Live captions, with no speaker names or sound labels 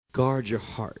Guard your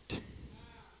heart.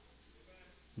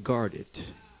 Guard it.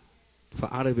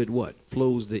 For out of it what?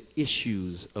 Flows the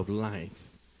issues of life.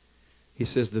 He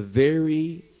says the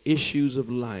very issues of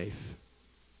life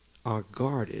are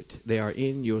guarded. They are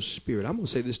in your spirit. I'm going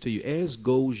to say this to you. As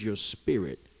goes your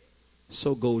spirit,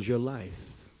 so goes your life.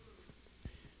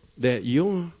 That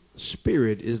your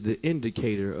spirit is the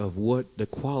indicator of what the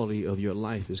quality of your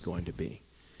life is going to be.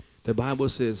 The Bible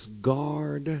says,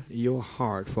 guard your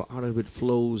heart, for out of it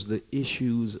flows the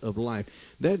issues of life.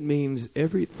 That means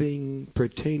everything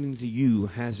pertaining to you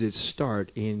has its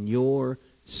start in your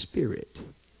spirit.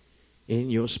 In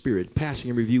your spirit. Passing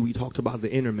in review, we talked about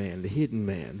the inner man,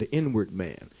 the inward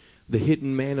man, the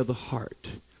hidden man of the heart.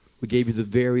 We gave you the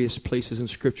various places in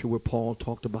Scripture where Paul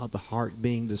talked about the heart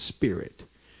being the spirit.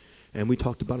 And we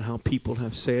talked about how people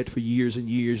have said for years and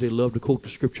years, they love to quote the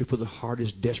Scripture, for the heart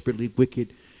is desperately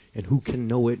wicked, and who can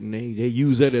know it? And they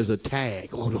use that as a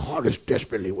tag. Oh, the heart is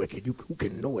desperately wicked. Who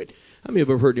can know it? How many of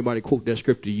you ever heard anybody quote that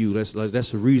Scripture to you?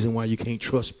 That's the reason why you can't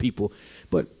trust people.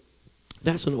 But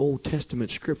that's an Old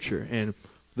Testament Scripture, and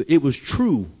it was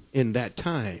true in that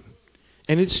time.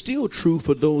 And it's still true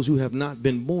for those who have not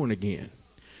been born again.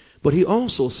 But he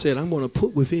also said, I'm going to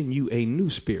put within you a new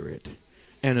spirit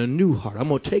and a new heart. I'm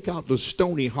going to take out the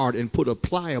stony heart and put a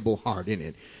pliable heart in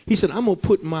it. He said, I'm going to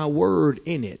put my word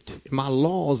in it, my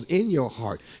laws in your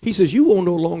heart. He says, you will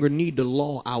no longer need the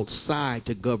law outside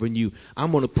to govern you.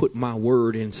 I'm going to put my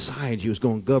word inside you. It's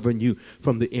going to govern you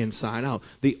from the inside out.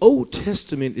 The Old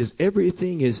Testament is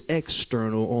everything is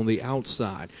external on the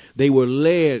outside. They were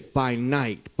led by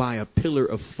night by a pillar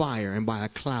of fire and by a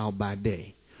cloud by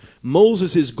day.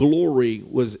 Moses' glory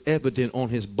was evident on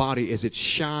his body as it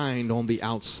shined on the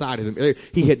outside of him.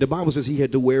 The Bible says he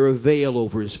had to wear a veil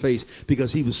over his face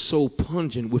because he was so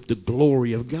pungent with the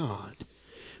glory of God.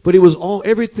 But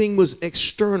everything was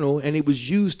external, and it was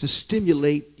used to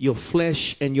stimulate your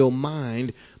flesh and your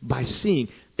mind by seeing.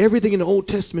 Everything in the Old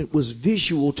Testament was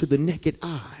visual to the naked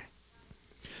eye.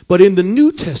 But in the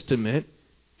New Testament,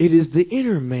 it is the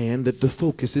inner man that the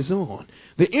focus is on.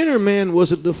 The inner man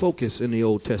wasn't the focus in the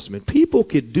Old Testament. People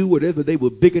could do whatever they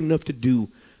were big enough to do,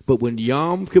 but when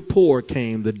Yom Kippur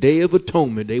came, the Day of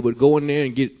Atonement, they would go in there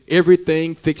and get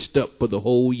everything fixed up for the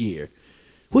whole year.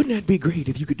 Wouldn't that be great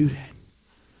if you could do that?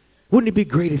 Wouldn't it be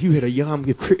great if you had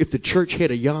if the church had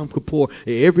a Yom Kippur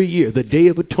every year, the Day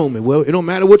of Atonement? Well, it don't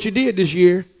matter what you did this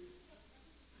year.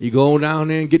 You go on down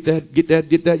there and get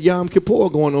that Yom Kippur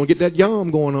going on, get that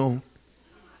Yom going on.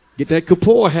 Get that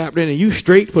Kippur happening, and you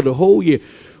straight for the whole year.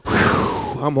 Whew,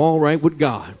 I'm all right with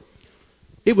God.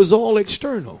 It was all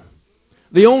external.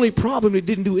 The only problem, it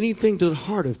didn't do anything to the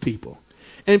heart of people.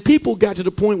 And people got to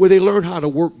the point where they learned how to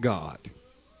work God.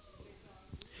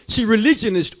 See,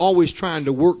 religion is always trying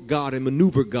to work God and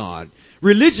maneuver God.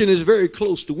 Religion is very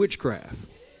close to witchcraft.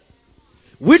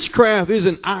 Witchcraft is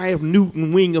an eye of newt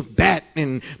and wing of bat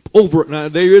and over. Now,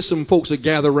 there is some folks that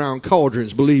gather around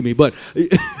cauldrons, believe me, but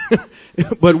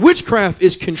but witchcraft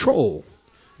is control.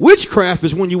 Witchcraft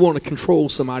is when you want to control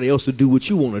somebody else to do what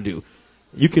you want to do.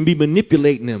 You can be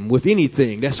manipulating them with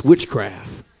anything. That's witchcraft.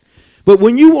 But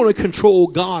when you want to control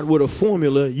God with a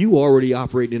formula, you already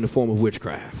operate in the form of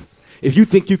witchcraft. If you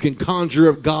think you can conjure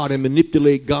up God and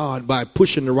manipulate God by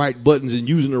pushing the right buttons and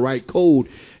using the right code,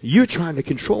 you're trying to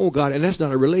control God, and that's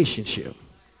not a relationship.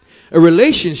 A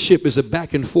relationship is a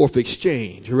back and forth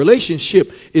exchange. A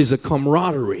relationship is a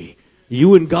camaraderie.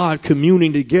 You and God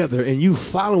communing together and you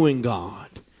following God.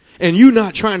 And you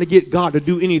not trying to get God to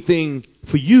do anything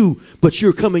for you, but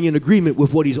you're coming in agreement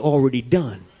with what he's already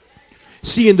done.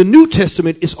 See, in the New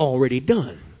Testament, it's already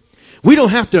done. We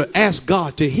don't have to ask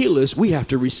God to heal us. We have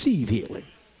to receive healing.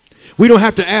 We don't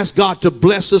have to ask God to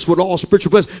bless us with all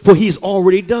spiritual blessings, for he's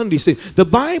already done these things. The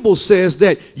Bible says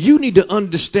that you need to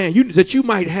understand that you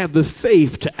might have the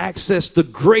faith to access the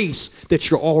grace that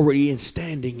you're already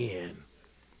standing in.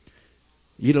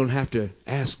 You don't have to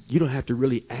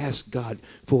really ask God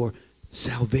for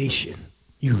salvation.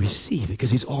 You receive it because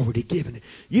he's already given it.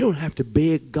 You don't have to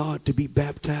beg God to be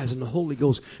baptized in the Holy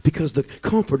Ghost because the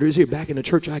Comforter is here. Back in the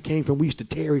church I came from, we used to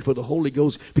tarry for the Holy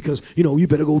Ghost because, you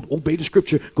better go obey the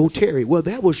Scripture, go tarry. Well,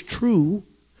 that was true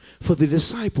for the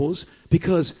disciples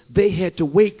because they had to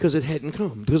wait because it hadn't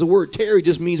come. Because the word tarry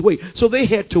just means wait. So they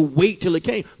had to wait till it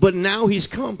came. But now he's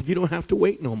come. You don't have to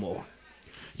wait no more.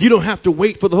 You don't have to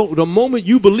wait for the moment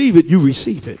you believe it, you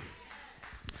receive it.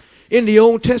 In the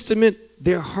Old Testament,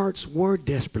 their hearts were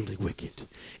desperately wicked.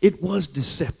 It was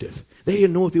deceptive. They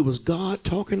didn't know if it was God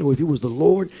talking or if it was the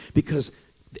Lord because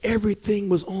everything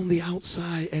was on the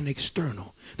outside and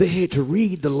external. They had to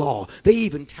read the law. They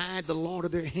even tied the law to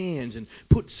their hands and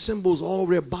put symbols all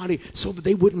over their body so that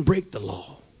they wouldn't break the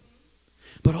law.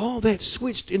 But all that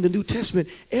switched in the New Testament,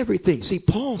 everything. See,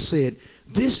 Paul said,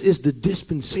 this is the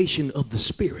dispensation of the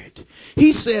Spirit.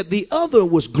 He said the other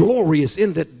was glorious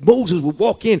in that Moses would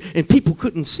walk in and people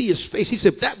couldn't see his face. He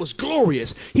said that was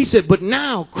glorious. He said, but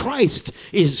now Christ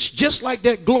is just like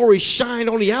that glory shined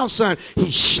on the outside.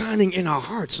 He's shining in our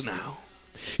hearts now.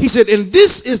 He said, and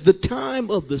this is the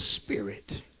time of the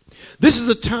Spirit. This is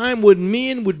a time when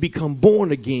men would become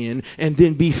born again and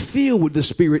then be filled with the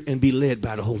Spirit and be led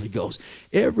by the Holy Ghost.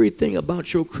 Everything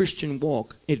about your Christian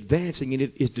walk, advancing in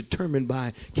it, is determined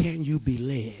by, can you be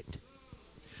led?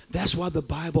 That's why the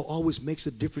Bible always makes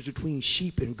a difference between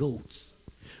sheep and goats.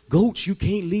 Goats, you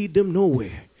can't lead them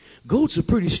nowhere. Goats are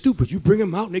pretty stupid. You bring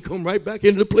them out and they come right back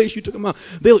into the place you took them out.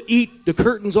 They'll eat the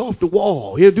curtains off the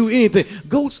wall. They'll do anything.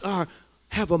 Goats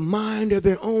have a mind of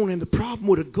their own, and the problem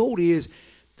with a goat is,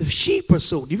 the sheep are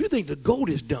so. If you think the goat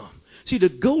is dumb, see, the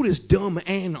goat is dumb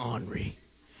and ornery,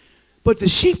 but the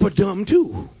sheep are dumb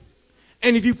too.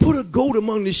 And if you put a goat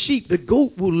among the sheep, the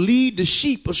goat will lead the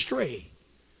sheep astray.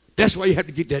 That's why you have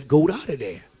to get that goat out of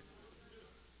there,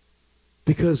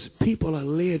 because people are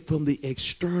led from the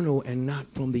external and not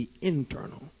from the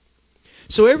internal.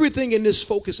 So everything in this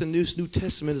focus in this New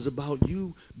Testament is about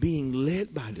you being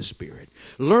led by the Spirit,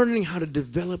 learning how to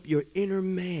develop your inner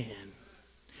man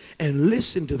and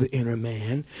listen to the inner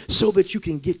man so that you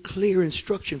can get clear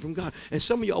instruction from God. And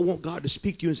some of y'all want God to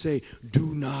speak to you and say,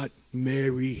 do not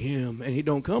marry him. And he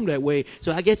don't come that way.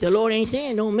 So I guess the Lord ain't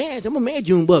saying don't marry. I'm going to marry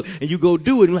Junebug. And you go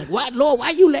do it. And like, what, Lord,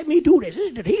 why you let me do this?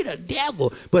 He's the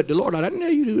devil. But the Lord, I didn't know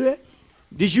you do that.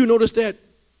 Did you notice that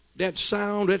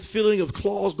sound, that feeling of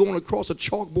claws going across a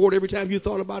chalkboard every time you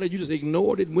thought about it? You just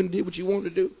ignored it when it did what you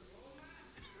wanted to do.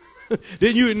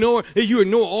 Then you ignore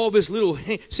all this little.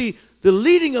 See, the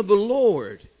leading of the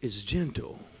Lord is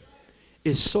gentle,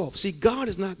 is soft. See, God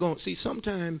is not going. See,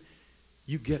 sometimes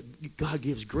God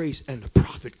gives grace, and the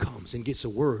prophet comes and gets a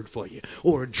word for you,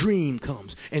 or a dream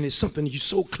comes, and it's something you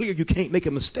so clear you can't make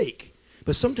a mistake.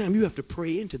 But sometimes you have to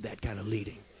pray into that kind of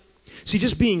leading. See,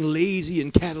 just being lazy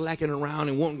and Cadillacing around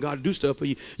and wanting God to do stuff for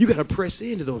you, you got to press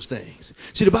into those things.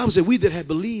 See, the Bible said, we that have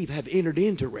believed have entered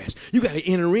into rest. You got to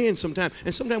enter in sometime.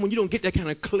 And sometimes when you don't get that kind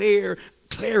of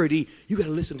clarity, you got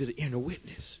to listen to the inner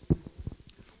witness,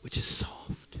 which is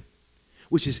soft,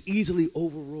 which is easily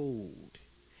overruled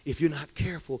if you're not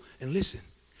careful. And listen,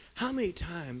 how many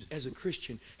times as a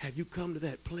Christian have you come to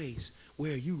that place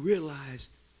where you realize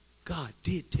God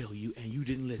did tell you and you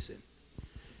didn't listen?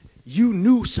 You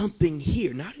knew something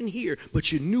here, not in here,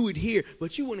 but you knew it here,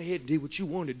 but you went ahead and did what you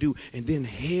wanted to do, and then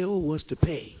hell was to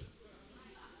pay.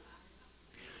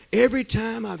 Every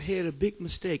time I've had a big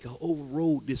mistake, I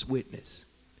overrode this witness,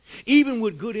 even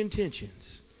with good intentions,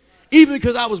 even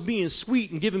because I was being sweet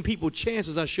and giving people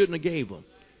chances I shouldn't have gave them.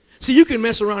 See, you can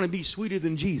mess around and be sweeter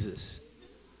than Jesus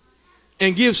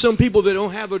and give some people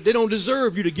that they don't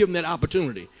deserve you to give them that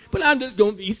opportunity. But I'm just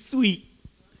going to be sweet.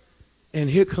 And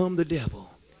here come the devil.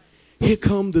 Here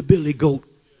come the billy goat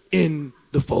in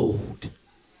the fold.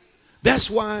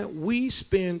 That's why we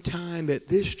spend time at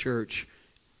this church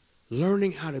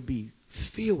learning how to be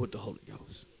filled with the Holy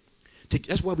Ghost.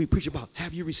 That's why we preach about,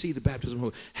 have you received the baptism of the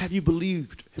Holy Ghost? Have you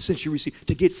believed since you received?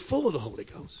 To get full of the Holy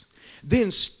Ghost. Then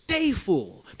stay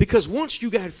full. Because once you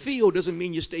got filled doesn't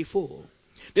mean you stay full.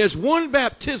 There's one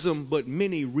baptism, but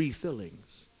many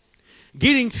refillings.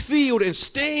 Getting filled and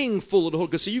staying full of the Holy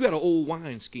Ghost. See, you got an old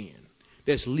wineskin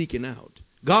that's leaking out.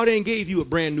 God ain't gave you a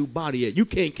brand new body yet. You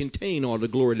can't contain all the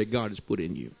glory that God has put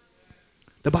in you.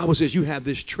 The Bible says you have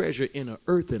this treasure in an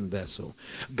earthen vessel.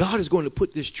 God is going to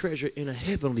put this treasure in a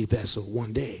heavenly vessel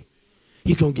one day.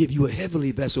 He's going to give you a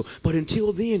heavenly vessel. But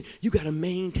until then, you got to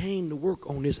maintain the work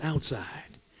on this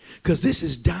outside, because this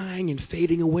is dying and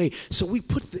fading away. So we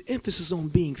put the emphasis on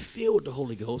being filled with the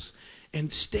Holy Ghost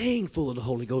and staying full of the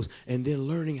Holy Ghost, and then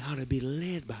learning how to be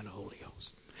led by the Holy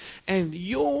Ghost. And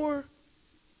your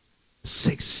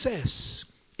success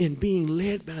in being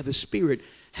led by the Spirit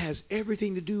has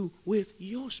everything to do with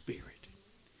your spirit.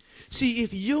 See,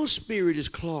 if your spirit is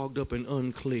clogged up and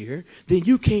unclear, then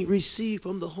you can't receive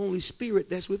from the Holy Spirit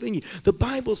that's within you. The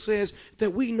Bible says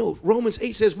that we know, Romans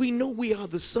 8 says, we know we are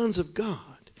the sons of God.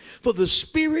 For the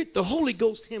Spirit, the Holy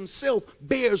Ghost himself,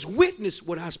 bears witness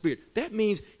with our spirit. That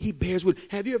means he bears witness.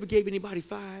 Have you ever gave anybody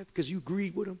 5 because you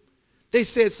agreed with them? They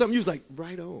said something, you was like,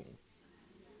 right on.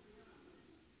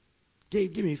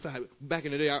 Give me 5. Back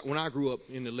in the day, when I grew up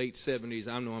in the late 70s,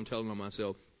 I know I'm telling on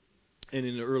myself, and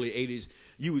in the early 80s,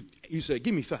 you said,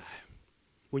 give me 5.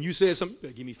 When you said something, you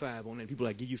better give me 5 on that. People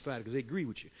like, give you 5 because they agree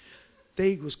with you.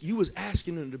 You was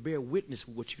asking them to bear witness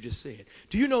for what you just said.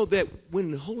 Do you know that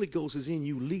when the Holy Ghost is in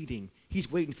you leading, he's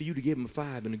waiting for you to give him a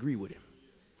 5 and agree with him?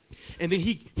 And then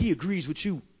he agrees with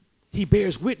you. He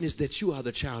bears witness that you are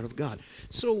the child of God.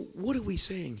 So what are we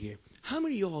saying here? How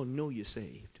many of y'all know you're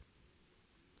saved?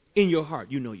 In your heart,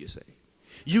 you know you're saved.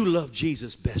 You love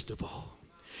Jesus best of all.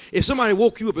 If somebody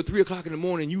woke you up at 3 o'clock in the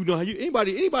morning, you know how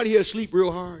anybody here sleep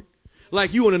real hard?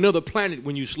 Like you on another planet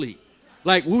when you sleep.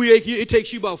 Like it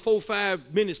takes you about 4 or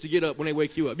 5 minutes to get up when they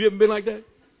wake you up. You ever been like that?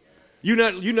 You're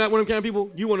not one of them kind of people?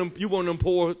 You one of them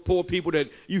poor people that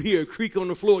you hear a creak on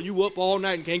the floor and you up all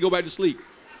night and can't go back to sleep.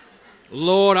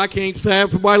 Lord, I can't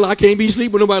be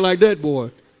sleeping with nobody like that,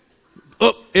 boy.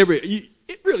 Up it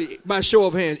really, by show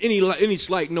of hands, any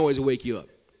slight noise will wake you up.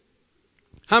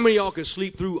 How many of y'all can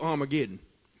sleep through Armageddon?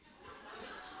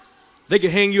 They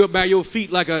can hang you up by your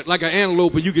feet like an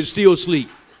antelope and you can still sleep.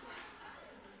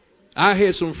 I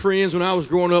had some friends when I was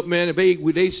growing up, man.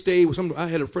 They stayed with I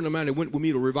had a friend of mine that went with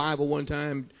me to revival one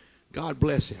time. God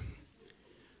bless him.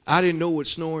 I didn't know what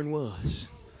snoring was.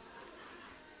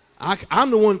 I'm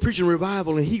the one preaching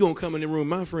revival, and he gonna come in the room.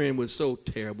 My friend was so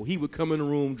terrible. He would come in the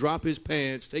room, drop his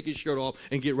pants, take his shirt off,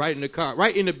 and get right in the car,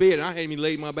 right in the bed. And I hadn't even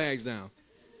laid my bags down.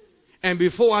 And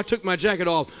before I took my jacket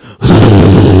off, I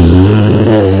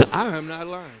am not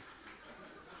lying.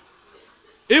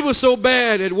 It was so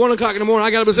bad at 1 o'clock in the morning, I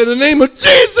got up and said, "In the name of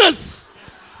Jesus!"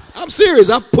 I'm serious.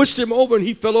 I pushed him over, and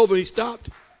he fell over, and he stopped.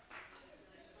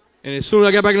 And as soon as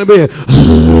I got back in the bed,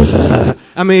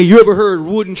 I mean, you ever heard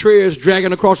wooden chairs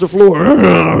dragging across the floor?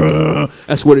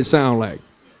 That's what it sounded like.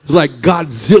 It's like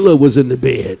Godzilla was in the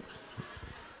bed.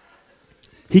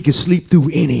 He could sleep through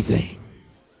anything.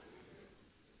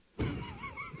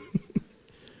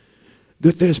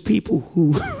 That there's people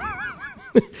who...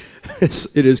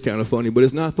 It is kind of funny, but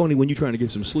it's not funny when you're trying to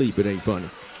get some sleep. It ain't funny.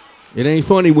 It ain't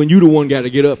funny when you the one got to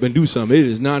get up and do something. It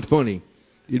is not funny.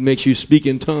 It makes you speak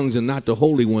in tongues and not the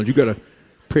holy ones. You got to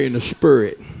pray in the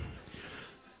spirit.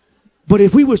 But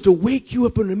if we was to wake you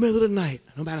up in the middle of the night,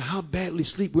 no matter how badly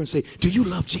sleep we're, and say, "Do you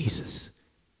love Jesus?"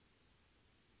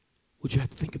 Would you have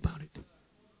to think about it?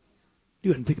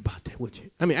 You hadn't think about that, would you?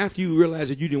 I mean, after you realize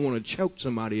that you didn't want to choke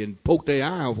somebody and poke their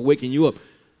eye off for waking you up,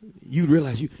 you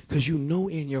realize because you know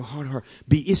in your heart,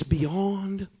 it's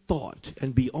beyond thought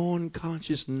and beyond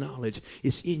conscious knowledge.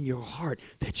 It's in your heart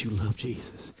that you love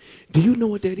Jesus. Do you know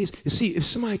what that is? You see, if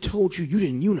somebody told you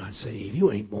you're not saved,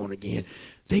 you ain't born again,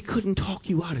 they couldn't talk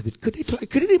you out of it. Could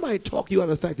anybody talk you out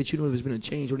of the fact that you know there's been a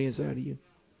change on the inside of you?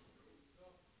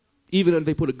 Even if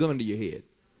they put a gun to your head.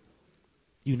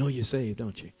 You know you're saved,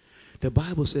 don't you? The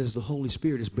Bible says the Holy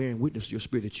Spirit is bearing witness to your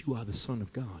spirit that you are the Son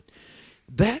of God.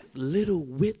 That little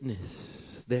witness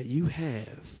that you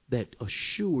have that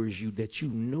assures you that you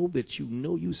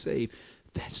know you saved,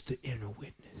 that's the inner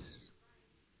witness.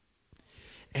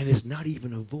 And it's not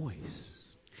even a voice.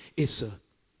 It's a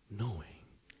knowing.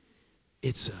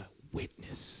 It's a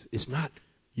witness. It's not,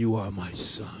 "You are my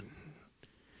son."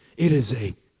 It is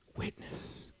a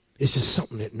witness. It's just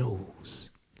something that knows.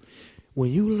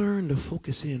 When you learn to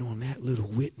focus in on that little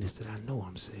witness that I know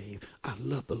I'm saved, I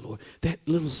love the Lord, that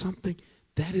little something,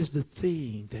 that is the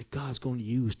thing that God's going to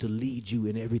use to lead you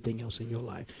in everything else in your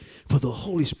life. For the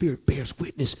Holy Spirit bears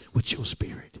witness with your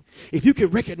spirit. If you can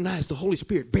recognize the Holy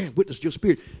Spirit bearing witness with your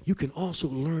spirit, you can also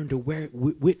learn to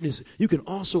witness. You can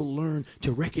also learn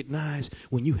to recognize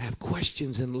when you have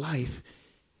questions in life.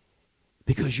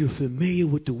 Because you're familiar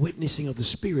with the witnessing of the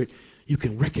Spirit, you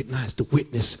can recognize the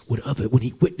witness when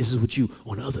He witnesses with you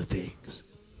on other things.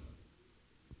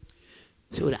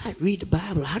 So when I read the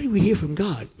Bible, how do we hear from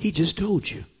God? He just told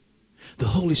you. The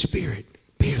Holy Spirit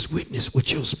bears witness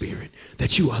with your spirit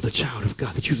that you are the child of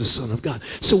God, that you're the Son of God.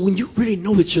 So when you really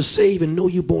know that you're saved and know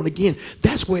you're born again,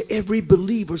 that's where every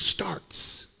believer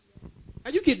starts. Are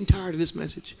you getting tired of this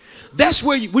message? That's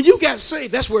where when you got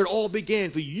saved, that's where it all began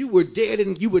for you. You were dead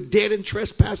in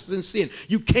trespasses and sin.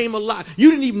 You came alive. You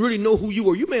didn't even really know who you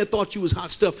were. You may have thought you was hot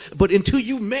stuff, but until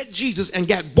you met Jesus and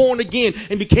got born again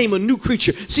and became a new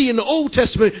creature. See, in the Old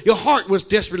Testament, your heart was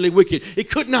desperately wicked.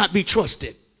 It could not be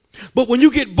trusted. But when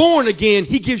you get born again,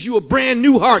 He gives you a brand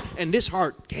new heart, and this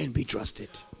heart can be trusted.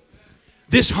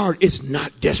 This heart is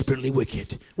not desperately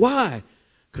wicked. Why?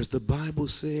 Because the Bible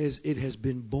says it has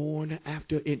been born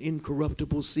after an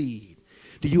incorruptible seed.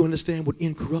 Do you understand what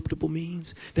incorruptible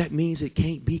means? That means it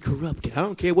can't be corrupted. I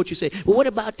don't care what you say. Well, what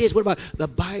about this? What about... The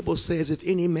Bible says if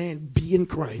any man be in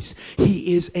Christ,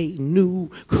 he is a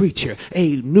new creature,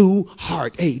 a new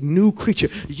heart, a new creature.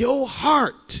 Your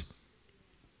heart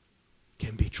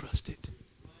can be trusted.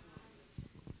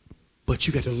 But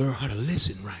you got to learn how to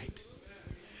listen right.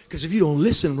 Because if you don't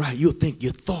listen right, you'll think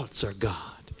your thoughts are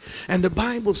God. And the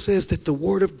Bible says that the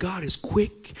word of God is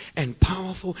quick and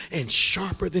powerful and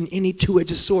sharper than any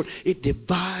two-edged sword. It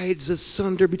divides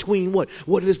asunder between what?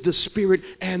 What is the spirit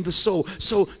and the soul.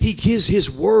 So he gives his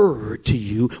word to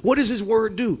you. What does his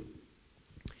word do?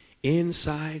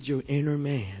 Inside your inner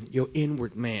man, your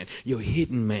inward man, your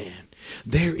hidden man,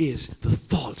 there is the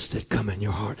thoughts that come in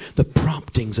your heart, the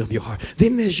promptings of your heart.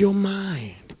 Then there's your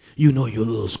mind. You know your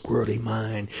little squirrely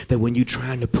mind that when you're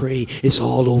trying to pray, it's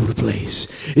all over the place.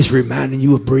 It's reminding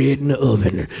you of bread in the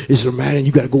oven. It's reminding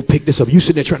you got to go pick this up. You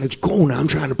sitting there trying to go on now. I'm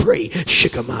trying to pray.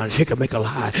 Shake a mind, shake a make a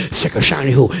lie, shake a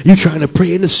shiny hole. You trying to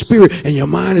pray in the spirit and your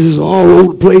mind is just all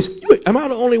over the place. Am I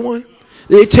the only one?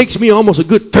 It takes me almost a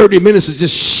good 30 minutes to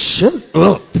just shut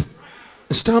up and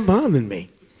stop bothering me.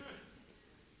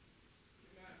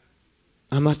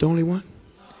 I'm not the only one.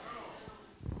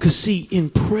 Because see,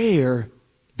 in prayer,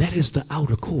 that is the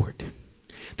outer court.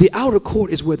 The outer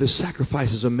court is where the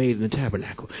sacrifices are made in the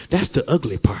tabernacle. That's the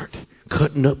ugly part.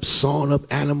 Cutting up, sawing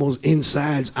up animals,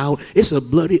 insides out. It's a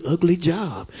bloody, ugly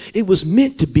job. It was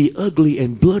meant to be ugly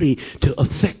and bloody to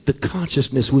affect the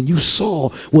consciousness. When you saw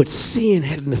what sin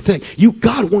had an effect,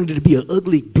 God wanted it to be an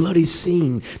ugly, bloody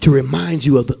scene to remind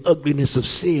you of the ugliness of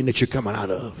sin that you're coming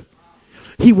out of.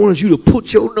 He wants you to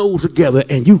put your nose together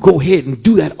and you go ahead and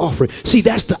do that offering. See,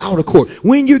 that's the outer court.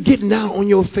 When you're getting down on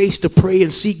your face to pray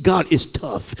and seek God, it's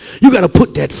tough. You got to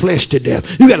put that flesh to death.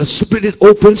 You got to split it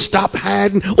open, stop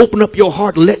hiding, open up your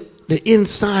heart, let the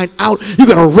inside out. You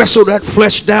got to wrestle that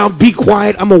flesh down. Be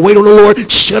quiet. I'm going to wait on the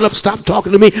Lord. Shut up. Stop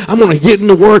talking to me. I'm going to get in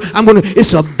the word.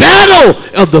 It's a battle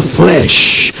of the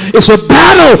flesh. It's a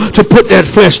battle to put that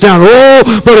flesh down.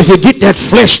 Oh, but if you get that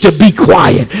flesh to be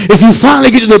quiet, if you finally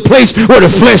get to the place where the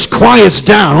flesh quiets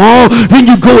down, oh, then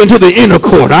you go into the inner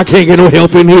court. I can't get no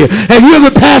help in here. Have you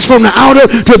ever passed from the outer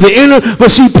to the inner?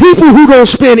 But see, people who don't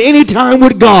spend any time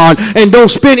with God and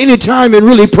don't spend any time in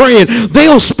really praying,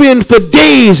 they'll spend for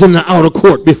days in the outer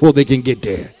court before they can get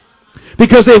there.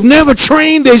 Because they've never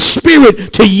trained their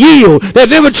spirit to yield. They've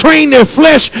never trained their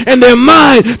flesh and their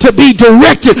mind to be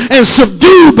directed and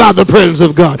subdued by the presence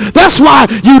of God. That's why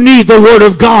you need the word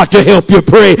of God to help you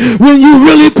pray. When you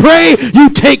really pray,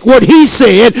 you take what he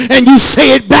said and you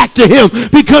say it back to him,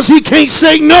 because he can't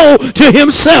say no to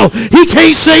himself. He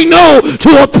can't say no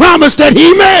to a promise that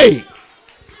he made.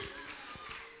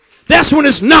 That's when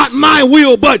it's not my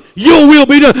will, but your will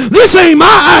be done. This ain't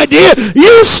my idea.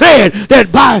 You said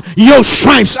that by your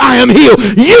stripes I am healed.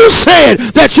 You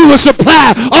said that you will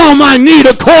supply all my need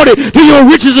according to your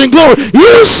riches and glory.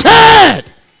 You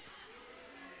said,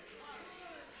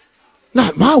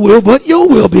 not my will, but your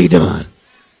will be done.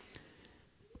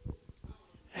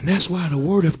 And that's why the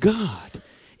word of God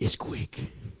is quick.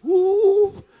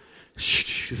 Woo.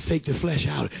 Fake the flesh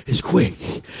out. It's quick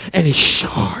and it's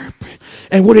sharp.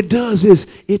 And what it does is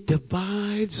it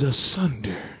divides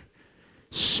asunder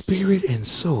spirit and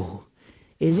soul.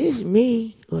 Is this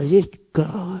me or is this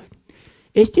God?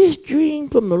 Is this dream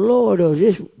from the Lord or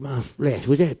is this my flesh?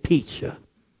 Was that pizza?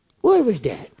 What was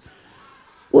that?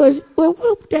 What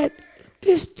that?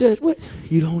 What?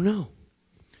 You don't know.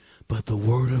 But the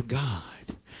word of God,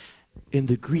 in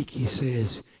the Greek, he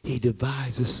says he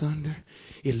divides asunder.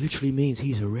 It literally means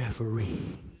he's a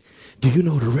referee. Do you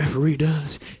know what a referee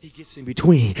does? He gets in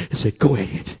between and says, go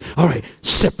ahead. All right,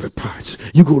 separate parts.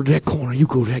 You go to that corner, you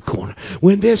go to that corner.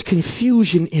 When there's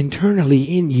confusion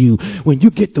internally in you, when you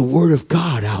get the word of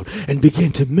God out and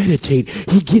begin to meditate,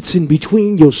 he gets in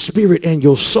between your spirit and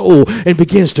your soul and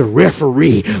begins to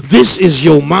referee. This is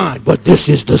your mind, but this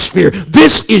is the spirit.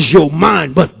 This is your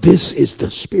mind, but this is the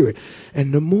spirit.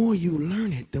 And the more you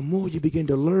learn it, the more you begin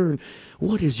to learn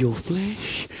what is your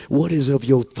flesh, what is of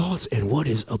your thoughts, and what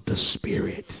is of the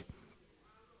spirit.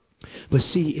 But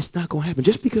see, it's not going to happen.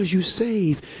 Just because you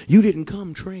saved, you didn't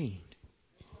come trained.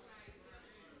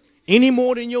 Any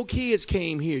more than your kids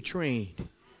came here trained.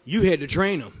 You had to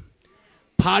train them.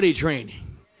 Potty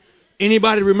training.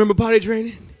 Anybody remember potty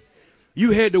training?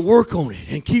 You had to work on it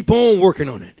and keep on working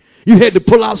on it. You had to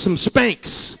pull out some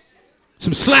spanks,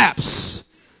 some slaps.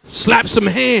 Slap some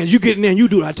hands. You get in there and you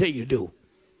do what I tell you to do.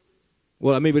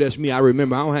 Well, maybe that's me. I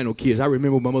remember. I don't have no kids. I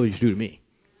remember what my mother used to do to me.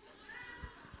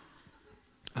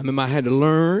 I remember I had to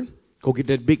learn. Go get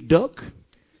that big duck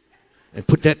and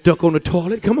put that duck on the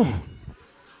toilet. Come on.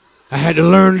 I had to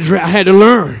learn. I had to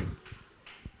learn.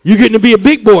 You're getting to be a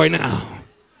big boy now.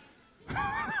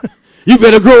 You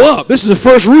better grow up. This is the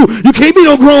first rule. You can't be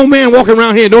no grown man walking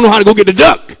around here and don't know how to go get the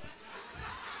duck.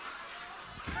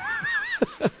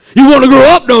 You want to grow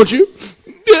up, don't you?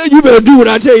 Yeah, you better do what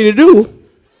I tell you to do.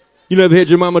 You never had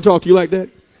your mama talk to you like that?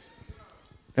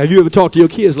 Have you ever talked to your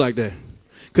kids like that?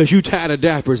 Because you tired of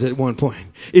diapers at one point.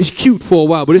 It's cute for a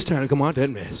while, but it's time to come out that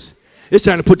mess. It's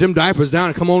time to put them diapers down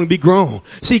and come on and be grown.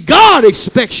 See, God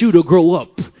expects you to grow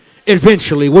up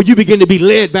eventually, where you begin to be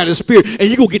led by the Spirit, and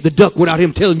you go get the duck without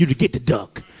Him telling you to get the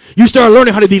duck. You start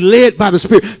learning how to be led by the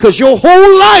Spirit, because your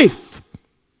whole life,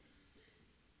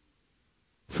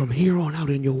 from here on out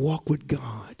in your walk with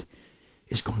God,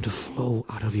 is going to flow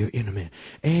out of your inner man.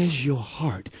 As your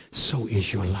heart, so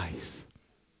is your life.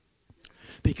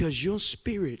 Because your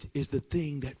spirit is the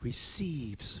thing that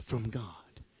receives from God.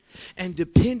 And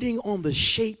depending on the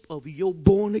shape of your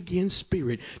born-again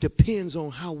spirit depends on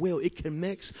how well it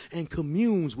connects and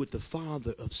communes with the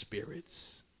Father of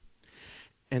spirits.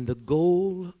 And the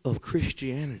goal of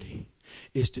Christianity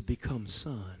is to become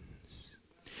sons.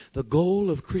 The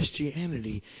goal of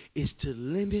Christianity is to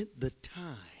limit the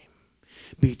time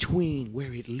between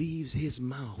where it leaves His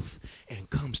mouth and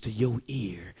comes to your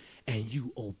ear and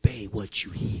you obey what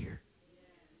you hear.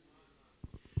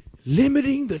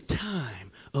 Limiting the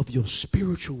time of your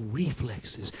spiritual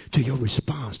reflexes to your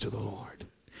response to the Lord.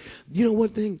 You know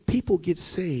what thing? People get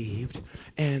saved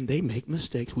and they make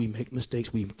mistakes. We make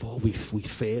mistakes. We fall. We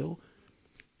fail.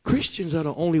 Christians are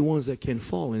the only ones that can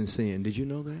fall in sin. Did you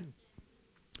know that?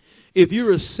 If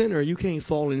you're a sinner, you can't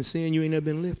fall in sin. You ain't never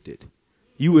been lifted.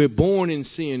 You were born in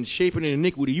sin, shaping in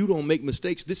iniquity. You don't make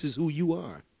mistakes. This is who you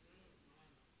are.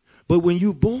 But when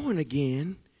you're born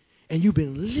again and you've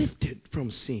been lifted from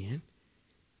sin,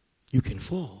 you can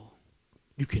fall.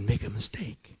 You can make a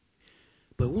mistake.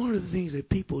 But one of the things that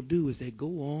people do is they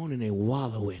go on and they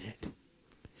wallow in it.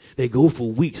 They go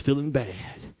for weeks feeling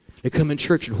bad. They come in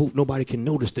church and hope nobody can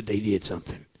notice that they did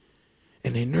something.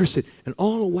 And they nurse it. And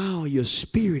all the while your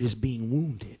spirit is being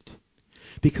wounded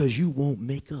because you won't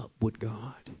make up with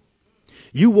God.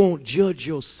 You won't judge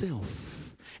yourself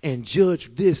and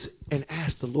judge this and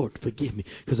ask the Lord to forgive me.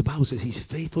 Because the Bible says He's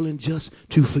faithful and just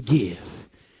to forgive.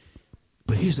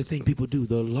 But here's the thing people do.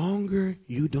 The longer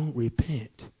you don't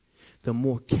repent, the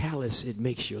more callous it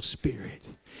makes your spirit.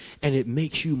 And it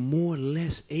makes you more or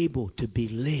less able to be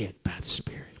led by the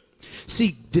Spirit.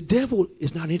 See, the devil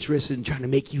is not interested in trying to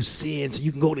make you sin so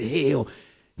you can go to hell.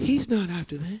 He's not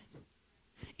after that.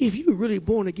 If you're really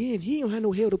born again, He don't have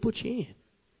no hell to put you in.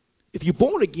 If you're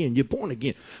born again, you're born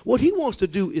again. What He wants to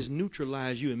do is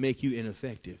neutralize you and make you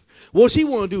ineffective. What He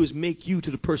wants to do is make you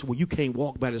to the person where you can't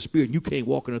walk by the Spirit, you can't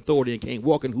walk in authority and can't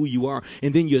walk in who you are,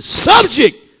 and then you're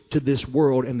subject to this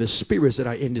world and the spirits that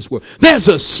are in this world. There's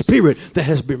a spirit that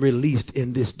has been released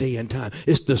in this day and time.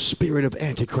 It's the spirit of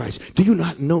Antichrist. Do you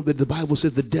not know that the Bible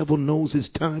says the devil knows his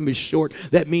time is short?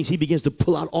 That means he begins to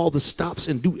pull out all the stops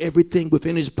and do everything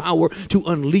within his power to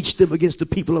unleash them against the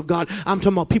people of God. I'm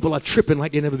talking about people are tripping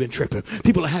like they've never been tripping.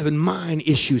 People are having mind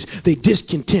issues. They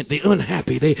discontent. They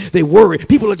unhappy. They worry.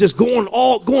 People are just going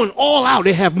all out.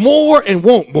 They have more and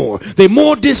want more. They're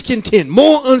more discontent,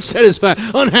 more unsatisfied,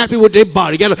 unhappy with their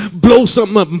body. Got to blow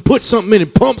something up and put something in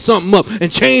and pump something up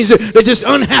and change it. They're just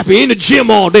unhappy in the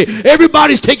gym all day.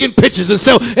 Everybody's taking pictures of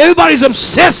self. Everybody's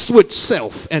obsessed with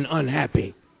self and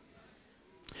unhappy.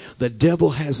 The devil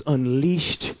has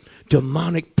unleashed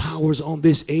demonic powers on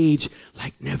this age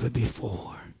like never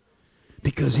before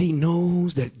because he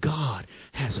knows that God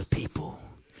has a people.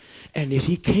 And if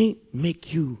he can't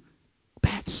make you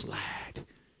backslide,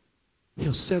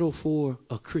 he'll settle for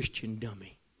a Christian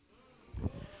dummy.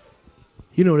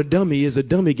 You know what a dummy is? A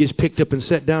dummy gets picked up and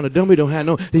set down. A dummy don't have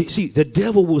no... See, the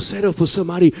devil will settle for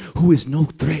somebody who is no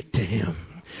threat to him.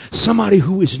 Somebody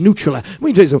who is neutralized. Let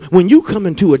me tell you something. When you come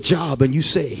into a job and you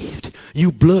saved,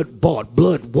 you blood bought,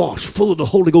 blood washed, full of the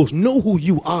Holy Ghost, know who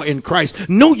you are in Christ,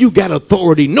 know you got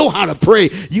authority, know how to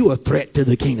pray, you are a threat to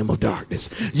the kingdom of darkness.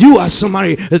 You are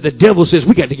somebody that the devil says,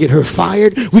 we got to get her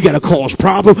fired, we got to cause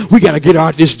problems, we got to get her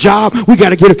out this job, we got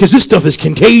to get her, because this stuff is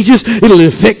contagious, it'll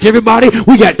affect everybody.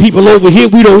 We got people over here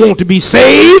we don't want to be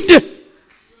saved.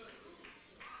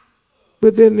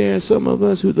 But then there are some of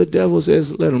us who the devil says,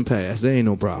 let them pass. There ain't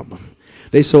no problem.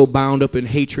 They so bound up in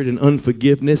hatred and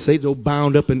unforgiveness. They so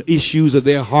bound up in issues of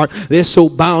their heart. They're so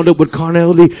bound up with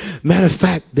carnality. Matter of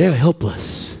fact, they'll help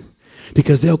us.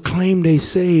 Because they'll claim they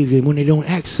saved, and when they don't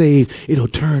act saved, it'll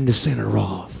turn the sinner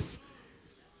off.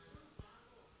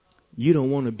 You don't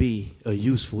want to be a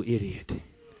useful idiot.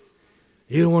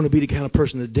 You don't want to be the kind of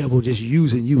person the devil just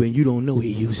using you and you don't know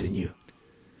he's using you.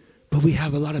 But we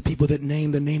have a lot of people that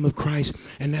name the name of Christ,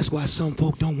 and that's why some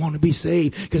folk don't want to be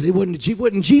saved, because it wasn't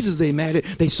Jesus they mad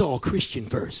at. They saw a Christian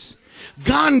first.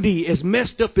 Gandhi, as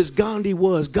messed up as Gandhi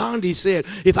was, Gandhi said,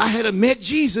 if I had met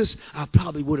Jesus, I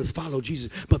probably would have followed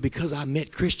Jesus. But because I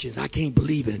met Christians, I can't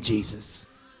believe in Jesus.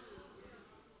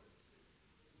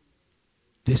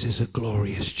 This is a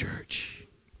glorious church.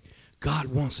 God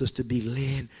wants us to be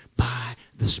led by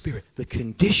the Spirit. The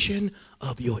condition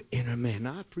of your inner man.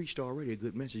 Now, I preached already a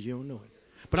good message. You don't know it.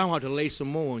 But I want to lay some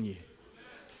more on you.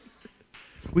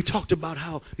 We talked about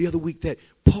how the other week that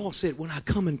Paul said, when I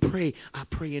come and pray, I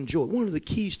pray in joy. One of the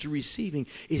keys to receiving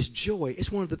is joy.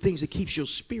 It's one of the things that keeps your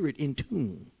spirit in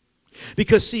tune.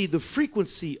 Because, see, the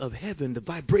frequency of heaven, the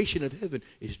vibration of heaven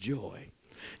is joy.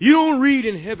 You don't read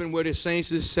in heaven where the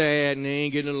saints is sad and they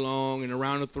ain't getting along and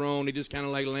around the throne they just kind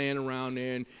of like laying around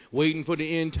there and waiting for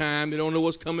the end time. They don't know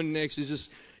what's coming next. It's just,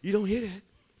 you don't hear that.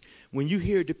 When you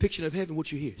hear a depiction of heaven,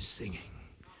 what you hear? Singing,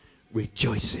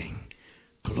 rejoicing,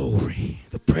 glory,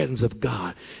 the presence of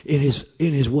God. In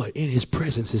his what? In his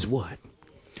presence is what?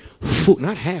 Full,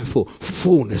 not half full,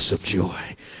 fullness of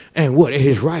joy. And what? At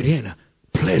his right hand,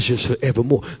 pleasures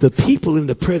forevermore. The people in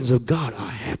the presence of God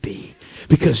are happy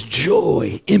because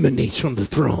joy emanates from the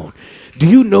throne. Do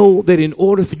you know that in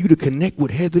order for you to connect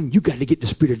with heaven, you got to get the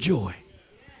spirit of joy?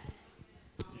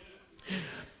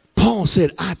 Paul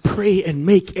said, I pray and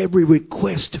make every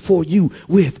request for you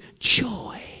with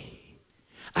joy.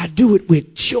 I do it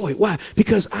with joy. Why?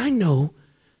 Because I know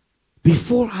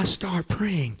before I start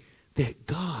praying that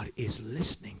God is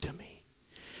listening to me.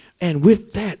 And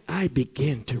with that, I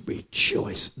begin to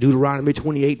rejoice. Deuteronomy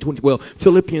 28:20. Well,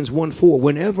 Philippians 1:4.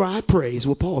 Whenever I pray, is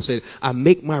what Paul said, I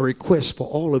make my request for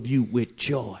all of you with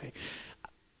joy.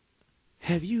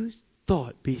 Have you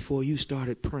thought before you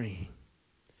started praying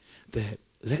that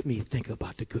let me think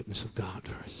about the goodness of God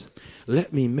first?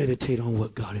 Let me meditate on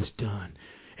what God has done.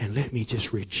 And let me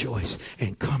just rejoice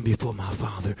and come before my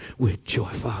Father with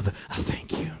joy. Father, I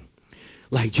thank you.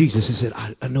 Like Jesus, he said,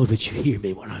 I know that you hear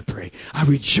me when I pray. I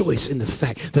rejoice in the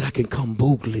fact that I can come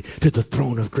boldly to the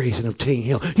throne of grace and obtain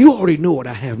help. You already know what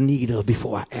I have need of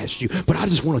before I ask you. But I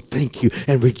just want to thank you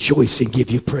and rejoice and give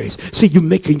you praise. See, you're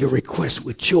making your request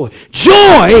with joy.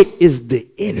 Joy is the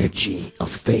energy of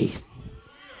faith.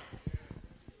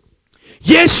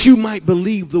 Yes, you might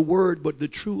believe the word, but the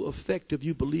true effect of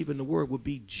you believing the word will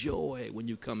be joy when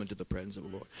you come into the presence of the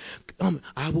Lord.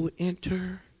 I will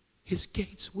enter his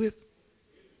gates with.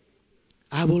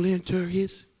 I will enter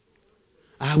his.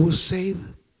 I will say,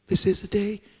 this is the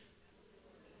day.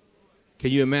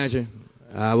 Can you imagine?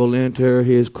 I will enter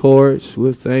his courts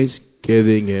with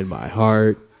thanksgiving in my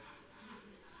heart.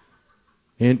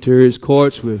 Enter his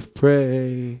courts with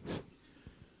praise.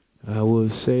 I will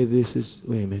say this is,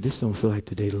 wait a minute, this don't feel like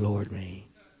the day the Lord made.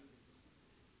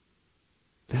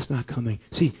 That's not coming.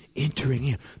 See, entering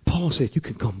in. Paul said you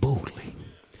can come boldly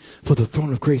for the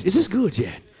throne of grace. Is this good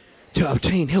yet? To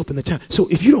obtain help in the time. So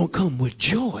if you don't come with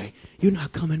joy, you're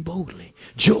not coming boldly.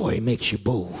 Joy makes you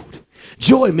bold.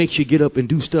 Joy makes you get up and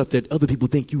do stuff that other people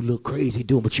think you look crazy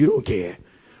doing, but you don't care.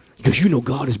 Because you know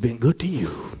God has been good to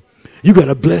you. You got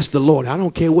to bless the Lord. I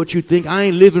don't care what you think. I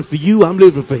ain't living for you. I'm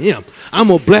living for him. I'm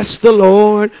going to bless the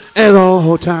Lord at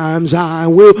all times. I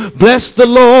will bless the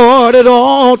Lord at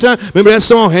all times. Remember that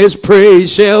song? His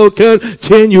praise shall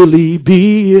continually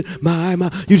be in my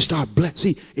mouth. You start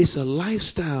blessing. See, it's a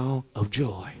lifestyle of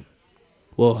joy.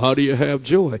 Well, how do you have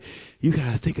joy? You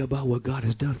got to think about what God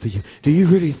has done for you. Do you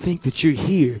really think that you're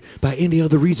here by any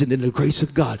other reason than the grace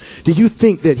of God? Do you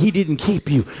think that he didn't keep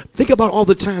you? Think about all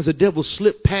the times the devil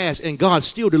slipped past and God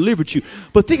still delivered you.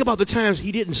 But think about the times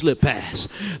he didn't slip past.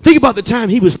 Think about the time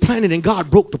he was planning and God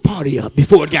broke the party up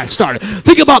before it got started.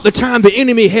 Think about the time the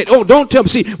enemy had, oh, don't tell me.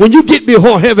 See, when you get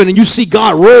before heaven and you see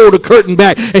God roll the curtain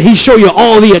back and he show you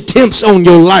all the attempts on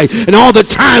your life and all the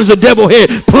times the devil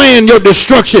had planned your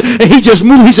destruction and he just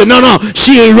moved. He said, no,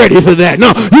 she ain't ready for that.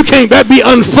 No, you can't. That be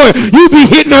unfair. You be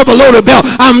hitting her below the belt.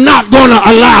 I'm not going to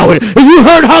allow it. And you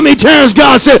heard how many times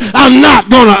God said, I'm not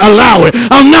going to allow it.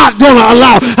 I'm not going to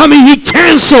allow it. I mean, he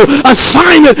canceled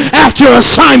assignment after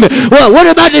assignment. Well, what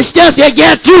about the stuff that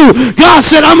got you? God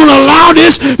said, I'm going to allow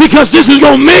this because this is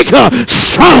going to make her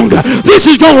stronger. This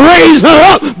is going to raise her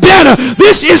up better.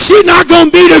 This is, she's not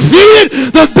going to be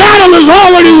defeated. The battle is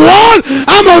already won.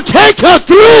 I'm going to take her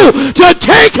through to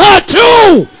take her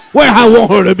to where I want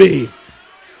her to be.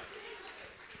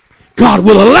 God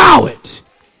will allow it.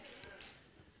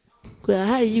 Well,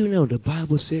 how do you know? The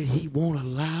Bible said he won't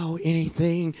allow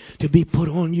anything to be put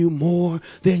on you more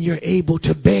than you're able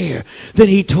to bear. Then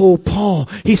he told Paul,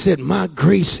 he said, my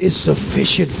grace is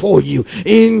sufficient for you.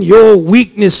 In your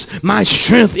weakness, my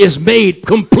strength is made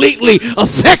completely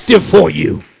effective for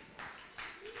you.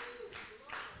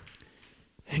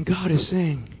 And God is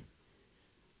saying,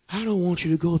 I don't want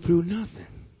you to go through nothing.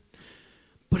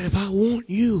 But if I want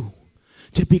you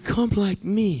to become like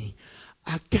me,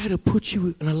 I got to put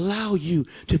you and allow you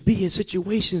to be in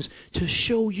situations to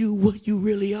show you what you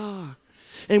really are.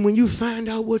 And when you find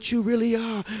out what you really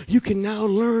are, you can now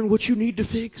learn what you need to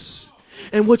fix.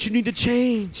 and what you need to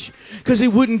change. Because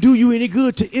it wouldn't do you any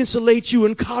good to insulate you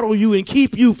and coddle you and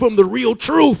keep you from the real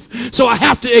truth. So I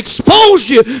have to expose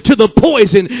you to the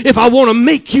poison if I want to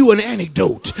make you an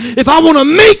antidote. If I want to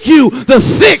make you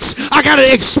the fix, I got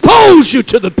to expose you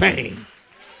to the pain.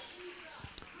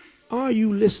 Are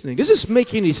you listening? Does this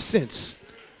make any sense?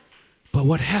 But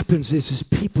what happens is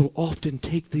people often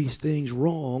take these things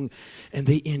wrong and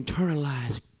they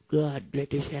internalize, God,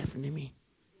 let this happen to me.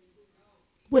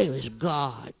 Where is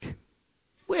God?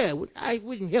 Where? I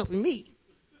wasn't helping me.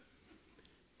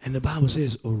 And the Bible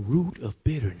says a root of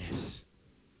bitterness.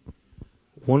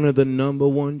 One of the number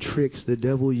one tricks the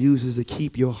devil uses to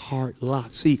keep your heart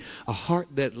locked. See, a heart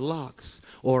that locks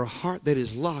or a heart that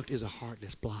is locked is a heart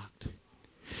that's blocked.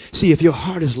 See, if your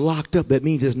heart is locked up, that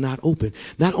means it's not open.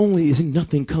 Not only is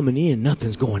nothing coming in,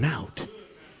 nothing's going out.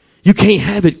 You can't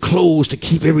have it closed to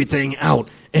keep everything out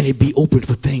and it be open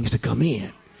for things to come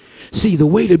in. See, the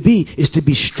way to be is to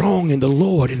be strong in the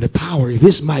Lord and the power of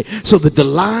His might so that the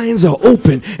lines are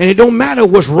open and it don't matter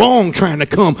what's wrong trying to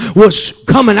come. What's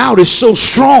coming out is so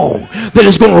strong that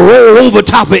it's going to roll over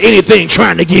top of anything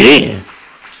trying to get in.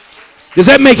 Does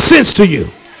that make sense to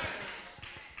you?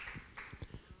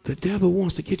 The devil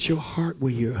wants to get your heart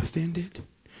where you're offended.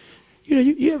 You know,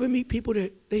 you ever meet people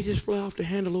that they just fly off the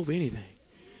handle over anything?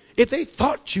 If they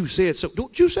thought you said so,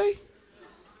 don't you say?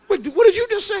 What did you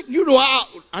just say? You know,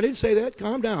 I didn't say that.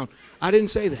 Calm down. I didn't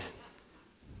say that.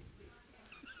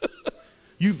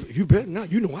 You better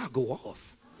not. You know I'll go off.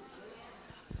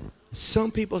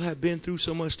 Some people have been through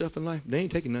so much stuff in life, they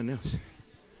ain't taking nothing else.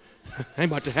 I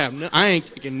ain't about to have I ain't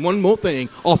taking one more thing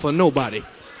off of nobody.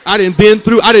 I done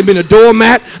been a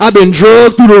doormat. I've been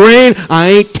drugged through the rain. I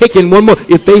ain't taking one more.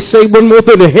 If they say one more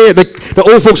thing, the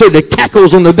old folks say the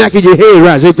cackles on the back of your head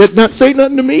rise. If that not say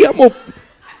nothing to me, I'm going to.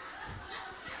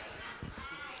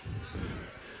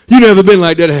 You never been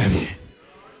like that, have you?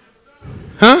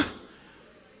 Huh?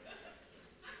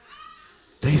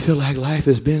 They feel like life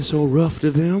has been so rough to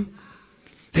them.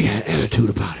 They got an attitude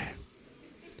about it.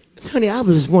 Honey, I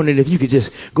was just wondering if you could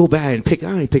just go by and pick.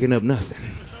 I ain't picking up nothing.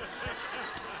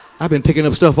 I've been picking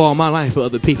up stuff all my life for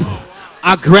other people.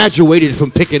 I graduated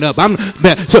from picking up.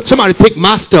 Somebody picked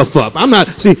my stuff up. I'm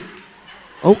not. See,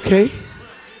 okay.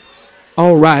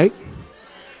 All right.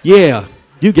 Yeah,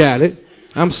 you got it.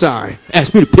 I'm sorry.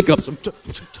 Ask me to pick up some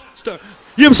stuff.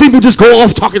 You ever seen me just go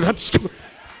off talking?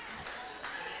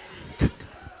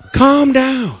 Calm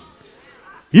down.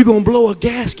 You're going to blow a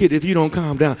gasket if you don't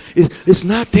calm down. It's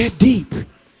not that deep.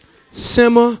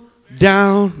 Simmer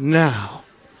down now.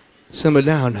 Simmer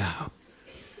down now.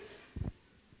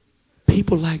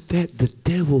 People like that, the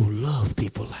devil loves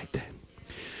people like that.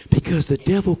 Because the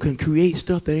devil can create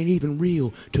stuff that ain't even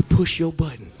real to push your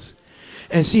buttons.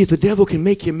 And see, if the devil can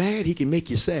make you mad, he can make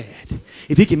you sad.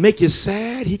 If he can make you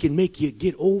sad, he can make you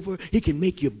get over. He can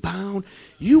make you bound.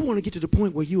 You want to get to the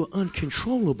point where you are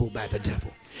uncontrollable by the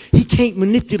devil. He can't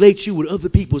manipulate you with other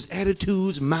people's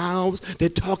attitudes, mouths, they're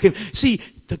talking. See,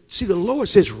 the Lord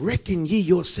says, reckon ye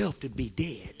yourself to be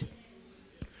dead.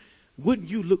 Wouldn't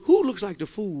you look? Who looks like the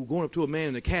fool going up to a man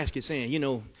in the casket saying, you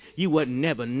know, you wasn't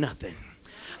never nothing.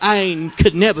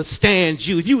 Could never stand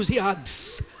you. If you was here, I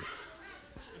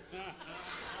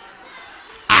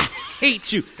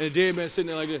hate you. And the dead man sitting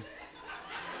there like this.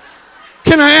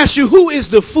 Can I ask you, who is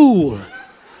the fool?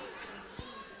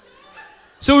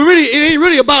 So it ain't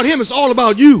really about him. It's all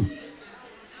about you.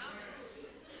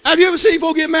 Have you ever seen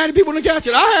folks get mad at people in the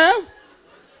casket? I have.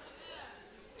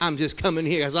 I'm just coming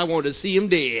here because I want to see him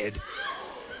dead.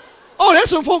 Oh, there's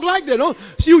some folk like that. Oh,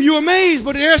 you're amazed,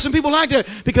 but there are some people like that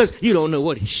because you don't know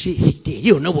what he did.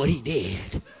 You don't know what he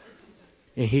did.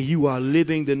 And here you are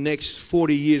living the next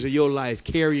 40 years of your life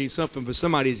carrying something for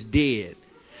somebody that's dead.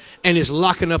 And it's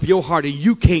locking up your heart and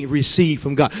you can't receive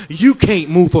from God. You can't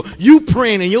move forward. You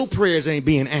praying and your prayers ain't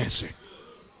being answered.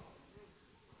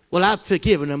 Well, I've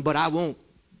forgiven them, but I won't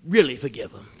really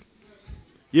forgive them.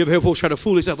 You ever hear folks try to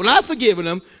fool themselves? Well, I've forgiven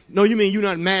them. No, you mean you're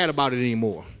not mad about it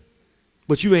anymore.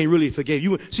 But you ain't really forgave.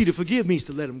 See, to forgive means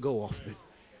to let them go off of it.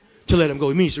 To let them go.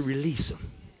 It means to release them.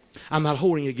 I'm not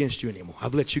holding it against you anymore.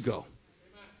 I've let you go.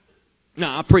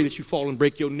 Now, I pray that you fall and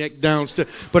break your neck down.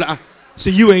 But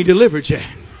see, you ain't delivered yet.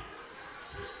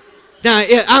 Now,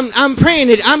 I'm praying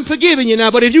that I'm forgiving you now.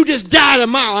 But if you just die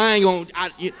tomorrow, I ain't going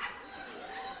to.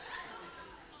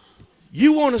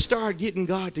 You want to start getting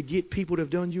God to get people that have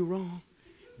done you wrong?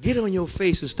 Get on your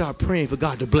face and start praying for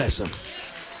God to bless them.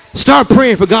 Start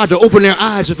praying for God to open their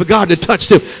eyes and for God to touch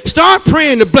them. Start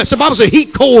praying to bless. The Bible says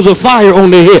heat coals of fire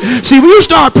on their head. See, when you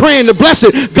start praying to bless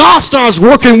it, God starts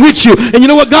working with you. And you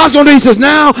know what God's going to do? He says,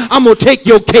 now I'm going to take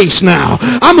your case now.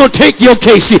 I'm going to take your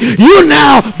case. See, you're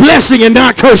now blessing and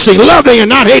not cursing, loving and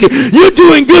not hating. You're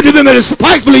doing good to them that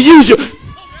despitefully use you.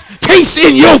 Case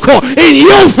in your court, in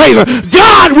your favor.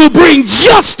 God will bring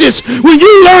justice when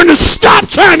you learn to stop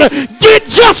trying to get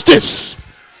justice.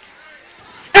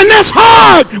 And that's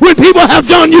hard when people have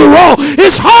done you wrong.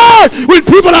 It's hard when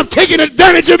people have taken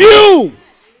advantage of you.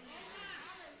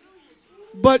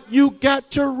 But you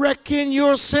got to reckon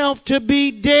yourself to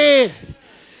be dead.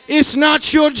 It's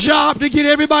not your job to get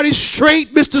everybody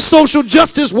straight, Mr. Social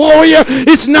Justice Warrior.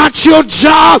 It's not your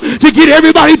job to get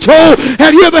everybody told.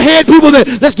 Have you ever had people that,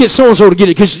 let's get so-and-so to get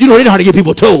it, because, you know, they know how to get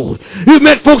people told. You've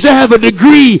met folks that have a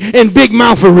degree in big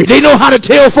mouthery. They know how to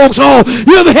tell folks off.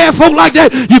 You ever had folk like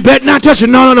that? You better not touch it.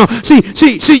 No. See,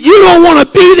 you don't want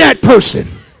to be that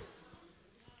person.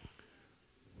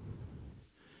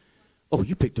 Oh,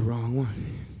 you picked the wrong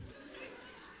one.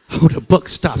 Oh, the buck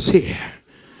stops here.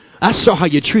 I saw how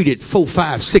you treated 4,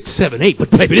 5, 6, 7, 8, but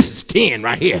baby, this is 10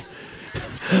 right here.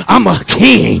 I'm a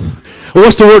king.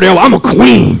 What's the word there? I'm a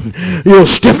queen. You'll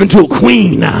step into a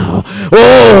queen now.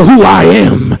 Oh, who I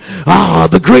am. Ah,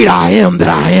 the great I am that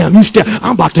I am.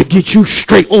 I'm about to get you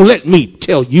straight. Oh, let me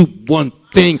tell you one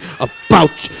thing about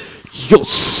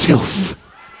yourself.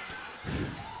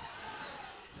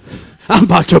 I'm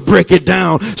about to break it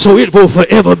down so it will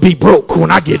forever be broke when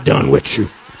I get done with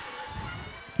you.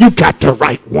 You got the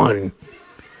right one.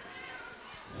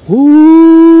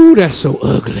 Ooh, that's so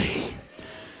ugly.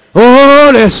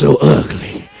 Oh, that's so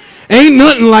ugly. Ain't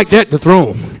nothing like that, the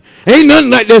throne. Ain't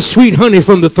nothing like that sweet honey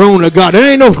from the throne of God.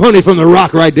 There ain't no honey from the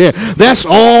rock right there. That's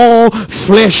all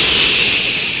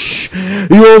flesh.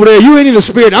 You over there, you ain't in the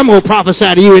spirit. I'm going to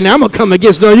prophesy to you, and I'm going to come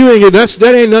against no. You ain't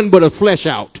that ain't nothing but a flesh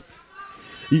out.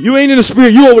 You ain't in the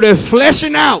spirit. You over there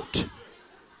fleshing out.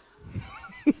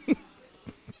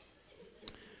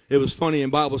 It was funny in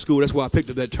Bible school. That's why I picked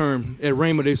up that term. At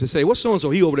Rhema, they used to say, what's so-and-so?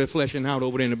 He over there fleshing out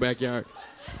over there in the backyard.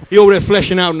 He over there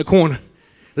fleshing out in the corner.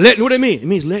 What do it mean? It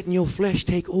means letting your flesh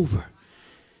take over.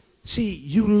 See,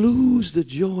 you lose the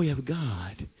joy of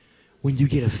God when you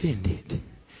get offended.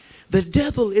 The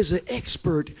devil is an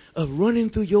expert of running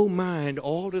through your mind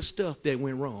all the stuff that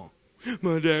went wrong.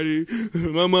 My daddy,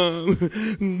 my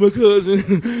mom, my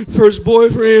cousin, first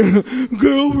boyfriend,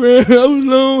 girlfriend, I was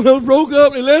alone, I broke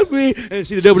up, they left me. And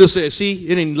see, the devil just said, see,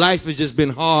 life has just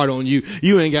been hard on you.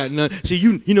 You ain't got nothing. See,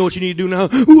 you know what you need to do now?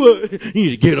 What? You need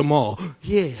to get them all.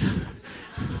 Yeah.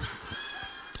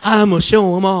 I'm going to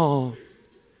show them all.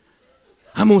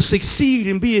 I'm going to succeed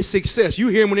and be a success. You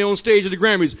hear them when they're on stage at the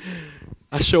Grammys.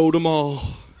 I showed them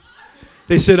all.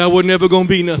 They said I was never going to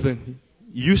be nothing.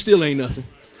 You still ain't nothing.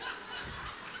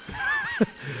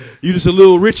 You just a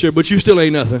little richer, but you still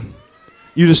ain't nothing.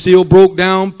 You just still broke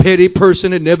down, petty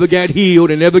person that never got healed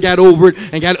and never got over it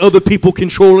and got other people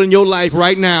controlling your life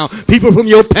right now. People from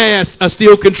your past are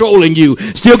still controlling you.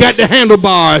 Still got the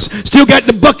handlebars. Still got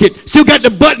the bucket. Still got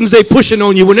the buttons they pushing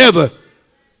on you whenever.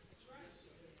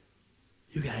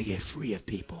 You got to get free of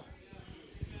people.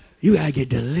 You got to get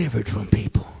delivered from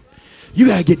people. You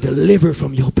got to get delivered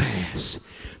from your past.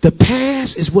 The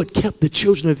past is what kept the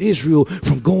children of Israel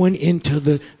from going into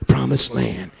the promised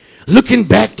land. Looking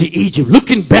back to Egypt,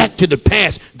 looking back to the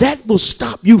past, that will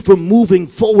stop you from moving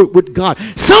forward with God.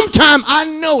 Sometimes I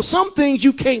know some things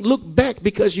you can't look back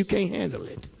because you can't handle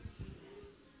it.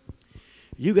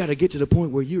 You got to get to the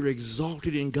point where you're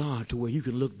exalted in God to where you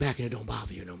can look back and it don't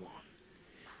bother you no more.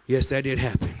 Yes, that did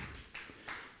happen.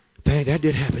 That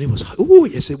did happen. It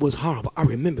was horrible. I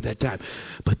remember that time.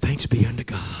 But thanks be unto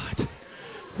God.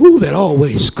 That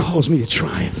always caused me to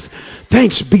triumph.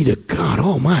 Thanks be to God.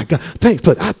 Oh my God.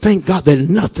 I thank God that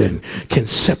nothing can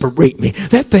separate me.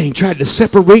 That thing tried to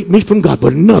separate me from God,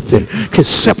 but nothing can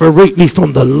separate me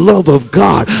from the love of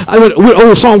God.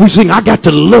 Old song we sing, I got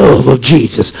the love of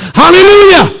Jesus.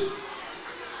 Hallelujah.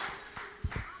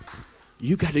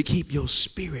 You got to keep your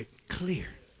spirit clear.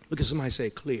 Look at somebody say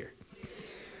clear.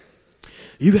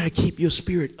 You got to keep your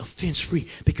spirit offense free,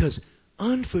 because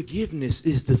unforgiveness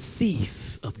is the thief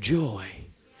of joy.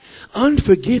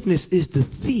 Unforgiveness is the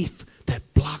thief that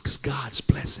blocks God's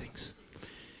blessings.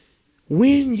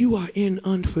 When you are in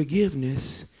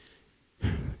unforgiveness,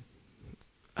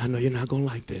 I know you're not going to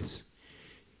like this.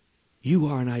 You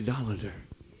are an idolater.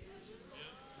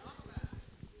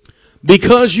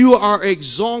 Because you are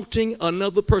exalting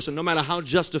another person, no matter how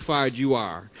justified you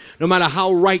are, no matter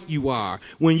how right you are,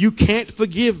 when you can't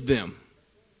forgive them,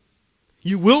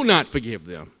 you will not forgive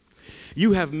them.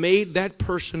 You have made that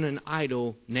person an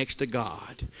idol next to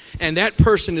God. And that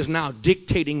person is now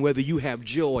dictating whether you have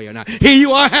joy or not. Here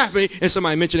you are happy, and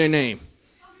somebody mentioned their name.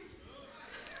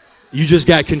 You just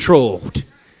got controlled.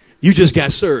 You just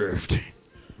got served.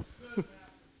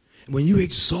 When you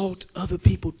exalt other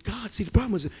people, God, see, the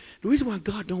problem is, the reason why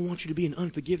God don't want you to be in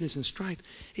unforgiveness and strife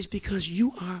is because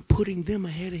you are putting them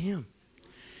ahead of him.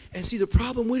 And see, the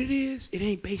problem with it is, it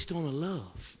ain't based on a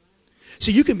love.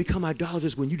 See, you can become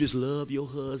idolatrous when you just love your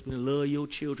husband and love your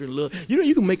children.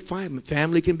 You can make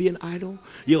family can be an idol.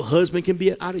 Your husband can be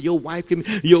an idol. Your wife can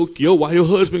be, your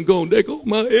husband going, there go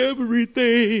my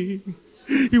everything.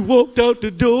 He walked out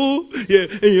the door. Yeah,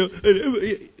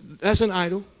 and that's an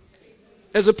idol.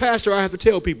 As a pastor, I have to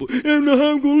tell people, I don't know how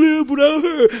I'm going to live without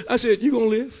her. I said, you're going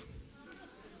to live?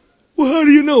 Well, how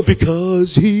do you know?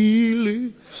 Because he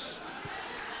lives.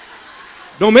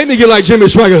 Don't make me get like Jimmy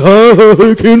Swaggart.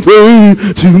 I can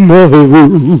pray tomorrow.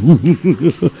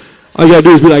 All you got to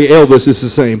do is be like Elvis. It's the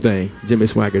same thing. Jimmy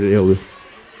Swaggart and Elvis.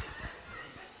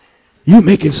 You're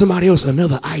making somebody else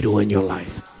another idol in your life.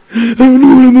 I don't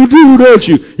know what I'm going to do without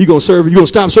you. You going to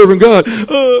stop serving God?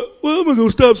 Well, I'm going to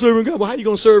stop serving God. Well, how are you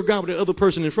going to serve God with the other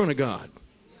person in front of God?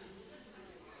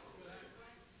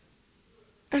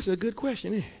 That's a good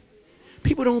question, isn't it?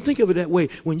 People don't think of it that way.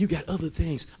 When you got other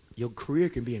things, your career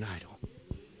can be an idol.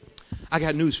 I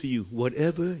got news for you.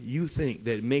 Whatever you think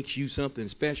that makes you something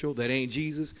special that ain't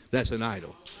Jesus, that's an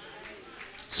idol.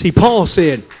 See, Paul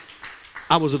said,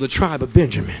 I was of the tribe of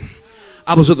Benjamin.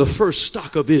 I was of the first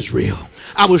stock of Israel.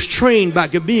 I was trained by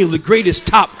Gamaliel, the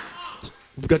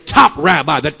top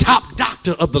rabbi, the top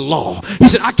doctor of the law. He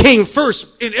said, I came first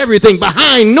in everything,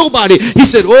 behind nobody. He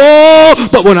said,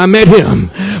 but when I met him,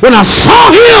 when I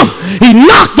saw him, he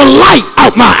knocked the light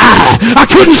out my eye. I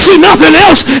couldn't see nothing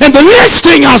else. And the next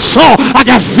thing I saw, I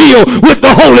got filled with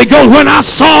the Holy Ghost. When I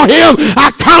saw him,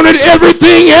 I counted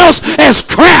everything else as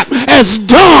crap, as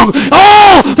dung,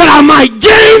 that I might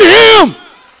gain him.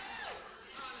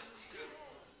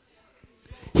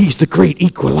 He's the great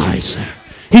equalizer.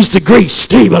 He's the great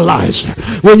stabilizer.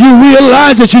 When you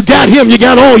realize that you got him, you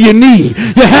got all you need.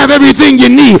 You have everything you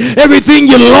need. Everything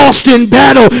you lost in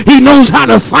battle, he knows how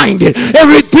to find it.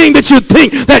 Everything that you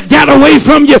think that got away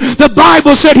from you, the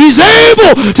Bible said he's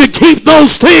able to keep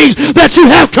those things that you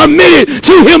have committed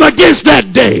to him against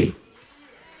that day.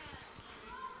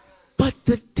 But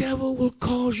the devil will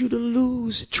cause you to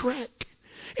lose track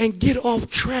and get off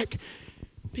track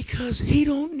because he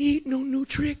don't need no new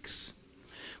tricks.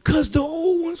 Because the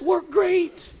old ones work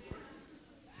great.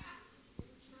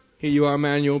 Here you are,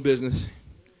 man, your own business.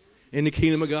 In the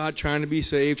kingdom of God, trying to be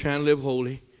saved, trying to live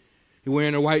holy. You're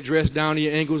wearing a white dress down to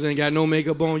your ankles and got no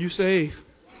makeup on. You saved.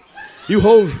 You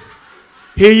holy.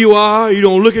 Here you are. You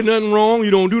don't look at nothing wrong.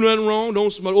 You don't do nothing wrong.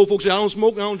 Don't smoke. Old folks say, I don't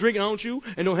smoke, I don't drink, I don't chew,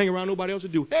 and don't hang around nobody else to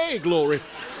do. Hey, glory.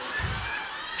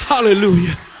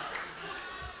 Hallelujah.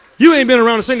 You ain't been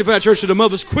around a sanctified church that the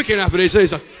mothers quicken after they say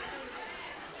so.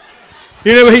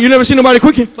 You never seen nobody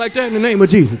quicken like that in the name of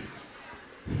Jesus.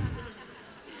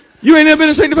 You ain't never been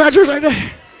in a sanctified church like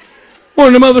that. One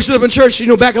of the mothers stood up in church,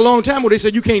 back a long time ago, they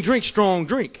said you can't drink strong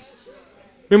drink.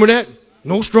 Remember that?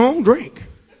 No strong drink.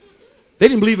 They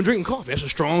didn't believe in drinking coffee. That's a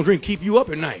strong drink, keep you up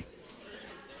at night.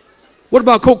 What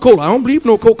about Coca-Cola? I don't believe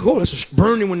no Coca-Cola. It's just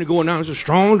burning when they're going down. It's a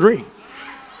strong drink.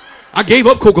 I gave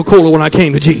up Coca-Cola when I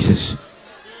came to Jesus.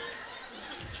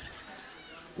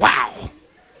 Wow.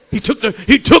 When I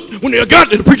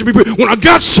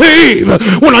got saved,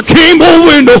 when I came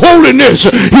over into holiness,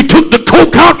 he took the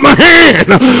Coke out my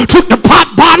hand, took the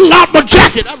pop bottle out my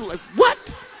jacket. I was like, what?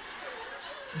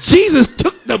 Jesus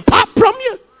took the pop from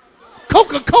you?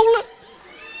 Coca-Cola?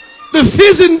 The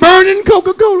fizzing, burning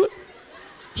Coca-Cola?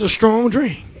 It's a strong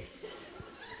drink.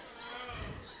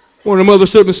 One of the mothers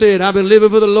stood up and said, I've been living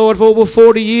for the Lord for over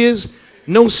 40 years.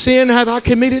 No sin have I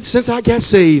committed since I got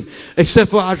saved,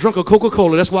 except for I drunk a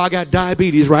Coca-Cola. That's why I got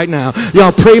diabetes right now.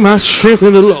 Y'all pray my strength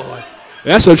in the Lord.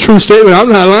 That's a true statement.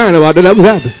 I'm not lying about that. That was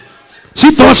happening.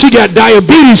 She thought she got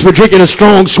diabetes for drinking a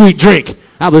strong, sweet drink.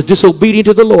 I was disobedient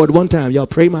to the Lord one time. Y'all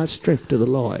pray my strength to the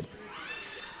Lord.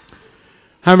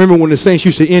 I remember when the saints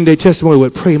used to end their testimony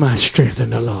with, pray my strength in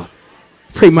the Lord.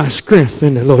 Pray my strength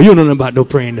in the Lord. You don't know nothing about no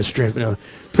praying the strength. No.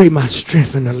 Pray my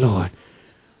strength in the Lord.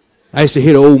 I used to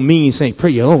hear the old mean saying,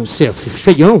 pray your own self.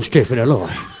 Pray your own strength in the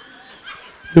Lord.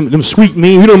 Them sweet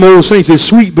mean. You know them old saints are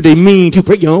sweet, but they mean too.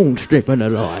 Pray your own strength in the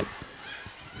Lord.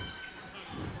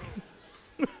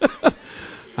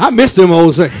 I miss them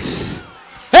old saints.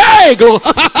 Hey, go.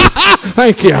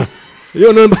 Thank you.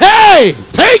 You know, hey,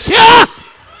 thank you.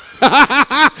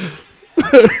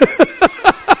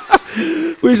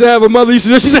 We used to have a mother used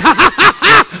to do, she said,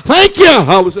 thank you.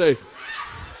 I would say.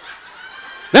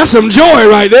 That's some joy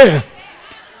right there.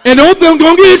 And don't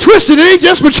get it twisted. It ain't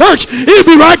just for church. It'll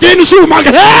be right there in the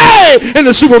supermarket. Hey! In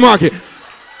the supermarket.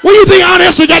 What do you think Aunt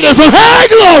Esther got that from? Hey,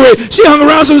 glory! She hung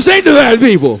around some sanctified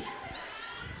people.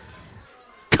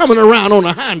 Coming around on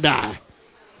a Hyundai.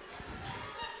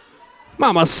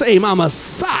 Mama say, mama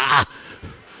sigh.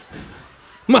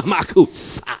 Mama could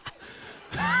sigh.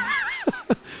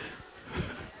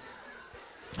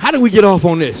 How did we get off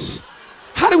on this?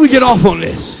 How did we get off on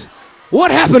this? What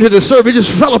happened to the service? It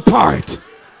just fell apart.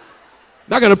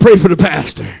 I got to pray for the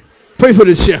pastor. Pray for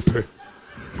the shepherd.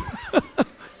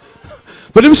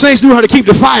 But them saints knew how to keep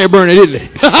the fire burning, didn't they?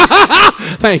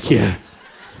 Thank you.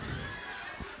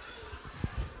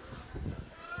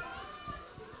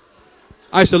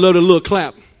 I used to love the little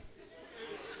clap.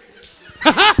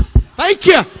 Thank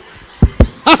you.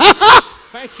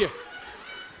 Thank you.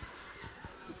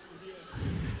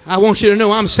 I want you to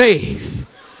know I'm saved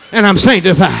and I'm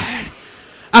sanctified.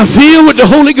 I'm filled with the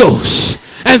Holy Ghost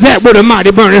and that with a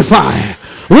mighty burning fire.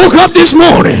 Woke up this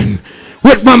morning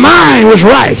with my mind was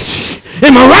right.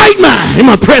 In my right mind, in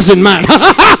my present mind.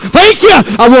 Thank you.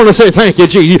 I want to say thank you,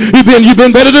 Jesus. You've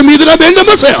been better to me than I've been to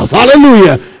myself.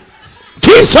 Hallelujah.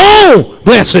 Keeps on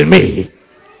blessing me.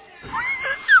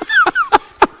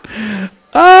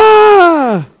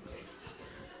 Why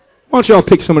don't y'all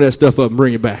pick some of that stuff up and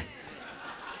bring it back?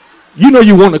 You know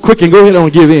you want to quick and go ahead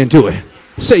and give in to it.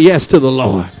 Say yes to the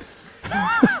Lord.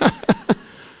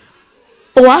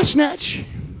 Oh, I snatch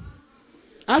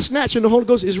in the Holy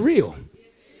Ghost is real.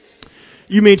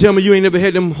 You mean tell me you ain't never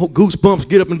had them goosebumps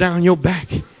get up and down your back,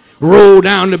 roll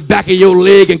down the back of your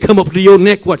leg and come up to your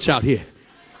neck? Watch out here.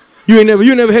 You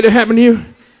never had it happen to you?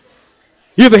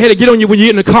 You ever had it get on you when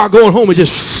you're in the car going home and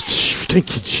just,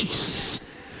 thank you, Jesus.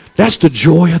 That's the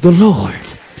joy of the Lord.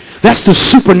 That's the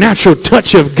supernatural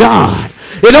touch of God.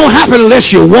 It don't happen unless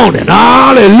you want it.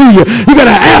 Hallelujah. You got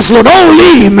to ask, Lord, don't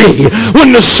leave me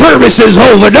when the service is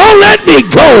over. Don't let me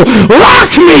go.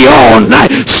 Rock me all night.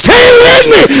 Stay with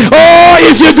me. Oh,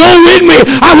 if you go with me,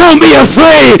 I won't be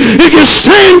afraid. If you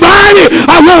stand by me,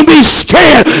 I won't be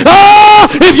scared. Oh,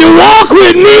 if you walk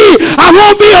with me, I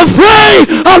won't be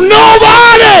afraid of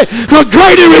nobody. For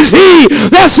greater is he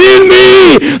that's in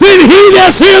me than he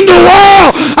that's in the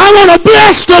world. I want to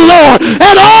bless the Lord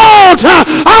at all times.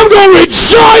 I'm going to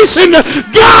rejoice in the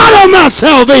God of my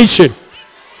salvation.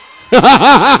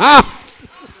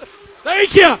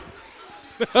 Thank you.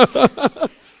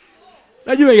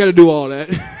 Now you ain't got to do all that.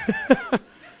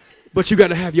 But you got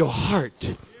to have your heart.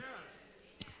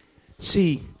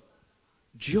 See,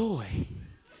 joy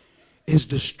is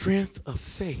the strength of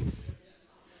faith.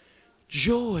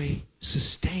 Joy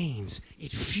sustains.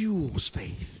 It fuels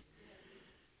faith.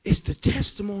 It's the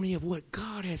testimony of what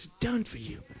God has done for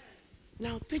you.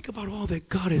 Now think about all that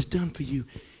God has done for you.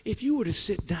 If you were to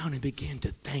sit down and begin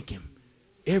to thank him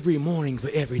every morning for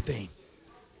everything,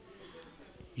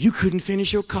 you couldn't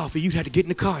finish your coffee. You'd have to get in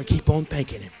the car and keep on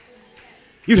thanking him.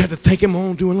 You'd have to thank him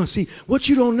on doing lunch. See, what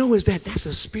you don't know is that that's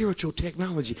a spiritual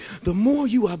technology. The more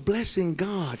you are blessing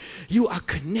God, you are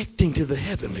connecting to the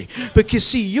heavenly. Because,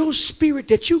 see, your spirit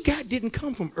that you got didn't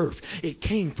come from earth. It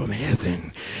came from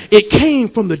heaven. It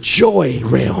came from the joy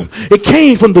realm. It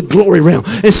came from the glory realm.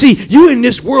 And, see, you in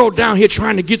this world down here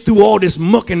trying to get through all this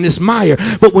muck and this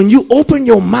mire. But when you open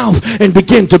your mouth and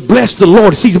begin to bless the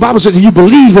Lord, see, the Bible says if you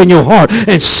believe in your heart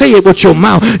and say it with your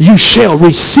mouth, you shall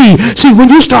receive. See, when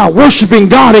you start worshiping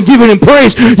God and giving him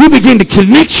praise, you begin to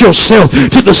connect yourself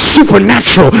to the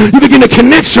supernatural. You begin to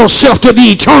connect yourself to the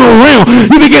eternal realm.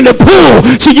 You begin to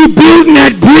pull. So you building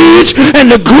that bridge,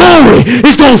 and the glory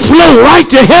is going to flow right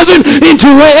to heaven into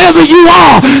wherever you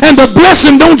are. And the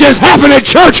blessing don't just happen at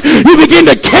church. You begin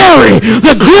to carry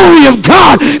the glory of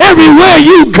God everywhere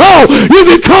you go. You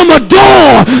become a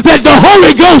door that the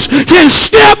Holy Ghost can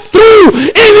step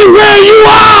through anywhere you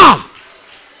are.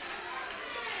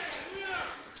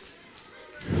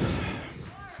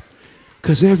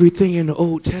 Because everything in the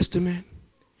Old Testament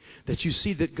that you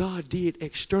see that God did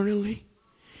externally,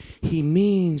 he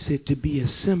means it to be a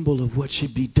symbol of what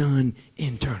should be done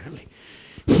internally.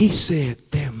 He said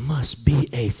there must be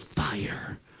a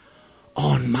fire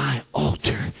on my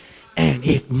altar, and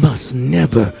it must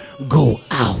never go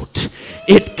out.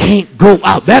 It can't go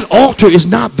out. That altar is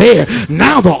not there.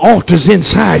 Now the altar's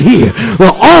inside here.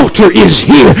 The altar is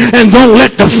here, and don't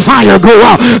let the fire go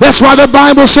out. That's why the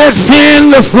Bible said, fan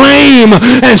the flame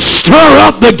and stir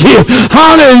up the gift.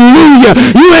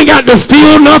 Hallelujah. You ain't got to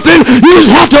feel nothing. You just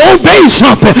have to obey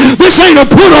something. This ain't a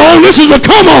put on. This is a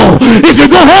come on. If you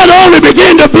go ahead on and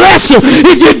begin to bless him,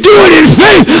 if you do it in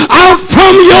faith, out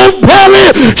from your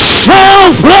belly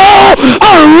shall flow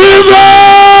a river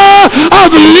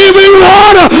of living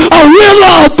water, a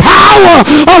river of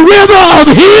a river of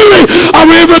healing, a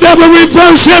river that will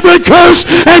reverse every curse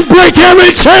and break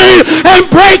every chain and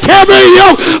break every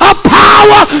yoke. A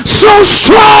power so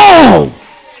strong,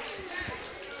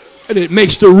 and it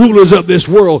makes the rulers of this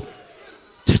world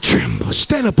to tremble.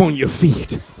 Stand up on your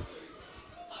feet.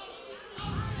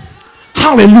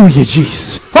 Hallelujah,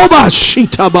 Jesus.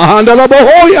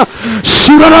 Hallelujah.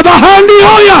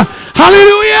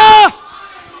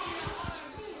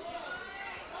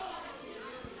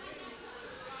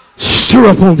 Stir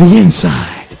up on the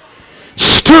inside.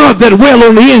 Stir up that well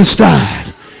on the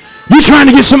inside. You're trying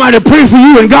to get somebody to pray for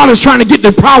you, and God is trying to get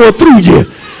the power through you.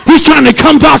 He's trying to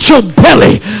come out your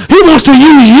belly. He wants to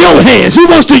use your hands. He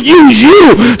wants to use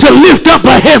you to lift up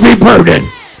a heavy burden.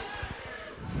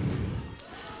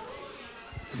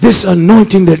 This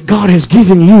anointing that God has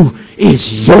given you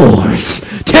is yours.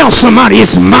 Tell somebody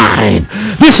it's mine.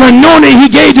 This anointing he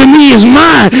gave to me is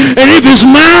mine. And if it's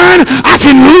mine, I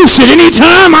can loose it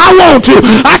anytime I want to.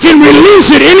 I can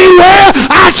release it anywhere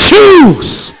I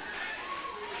choose.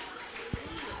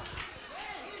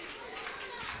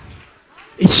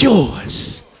 It's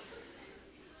yours.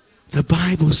 The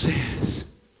Bible says,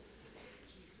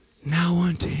 now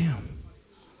unto him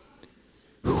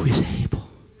who is able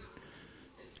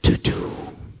to do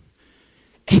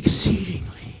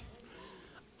exceedingly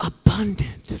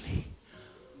abundantly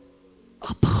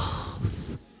above.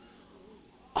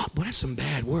 Oh, boy, that's some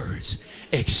bad words.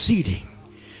 Exceeding.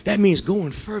 That means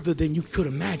going further than you could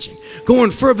imagine.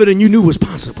 Going further than you knew was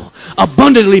possible.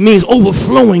 Abundantly means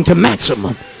overflowing to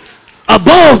maximum.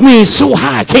 Above means so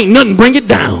high, can't nothing bring it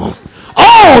down.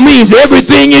 All means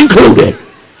everything included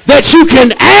that you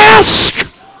can ask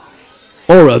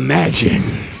or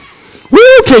imagine.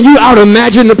 Woo, can you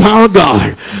out-imagine the power of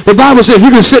God? The Bible says if you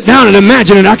can sit down and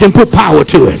imagine it, I can put power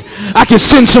to it. I can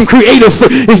send some creative.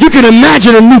 If you can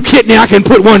imagine a new kidney, I can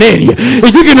put one in you.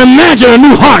 If you can imagine a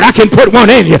new heart, I can put one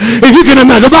in you. If you can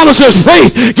imagine, the Bible says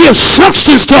faith gives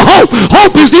substance to hope.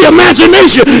 Hope is the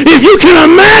imagination. If you can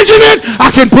imagine it,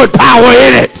 I can put power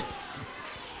in it.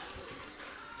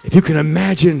 If you can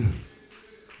imagine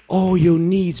all your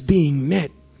needs being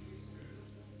met,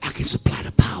 I can supply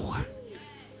the power.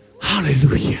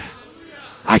 Hallelujah.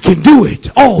 I can do it.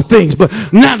 All things. But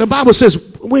now the Bible says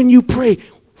when you pray,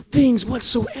 things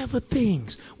whatsoever,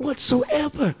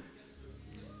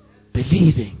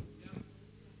 believing,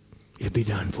 it'll be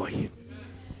done for you.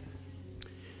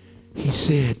 He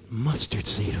said mustard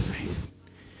seed of faith.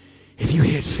 If you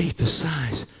had faith the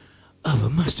size of a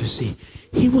mustard seed,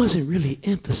 he wasn't really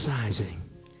emphasizing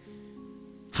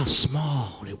how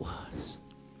small it was.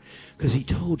 Because he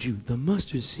told you the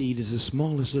mustard seed is the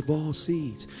smallest of all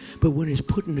seeds. But when it's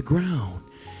put in the ground,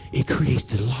 it creates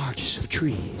the largest of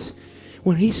trees.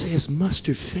 When he says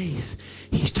mustard faith,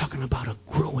 he's talking about a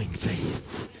growing faith.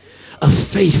 A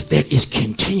faith that is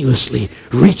continuously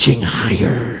reaching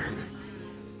higher.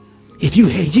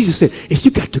 Jesus said, if you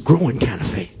got the growing kind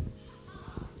of faith,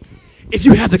 if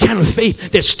you have the kind of faith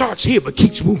that starts here but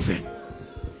keeps moving,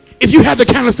 if you have the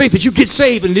kind of faith that you get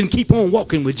saved and then keep on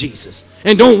walking with Jesus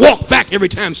and don't walk back every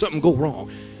time something go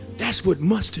wrong, that's what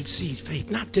mustard seed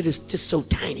faith. Not that it's just so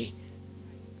tiny,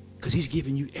 because he's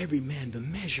giving you every man the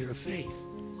measure of faith.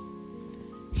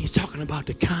 He's talking about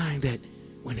the kind that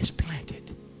when it's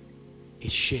planted,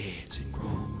 it sheds and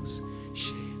grows,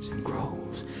 sheds and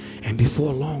grows, and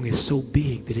before long it's so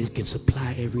big that it can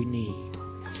supply every need.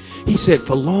 He said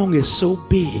for long it's so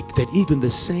big that even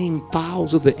the same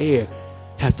fowls of the air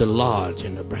have to lodge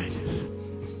in the branches.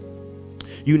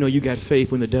 You know you got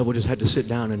faith when the devil just had to sit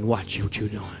down and watch what you're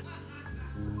doing.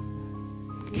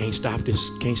 Can't stop this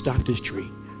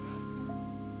tree.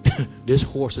 This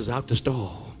horse is out the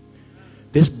stall.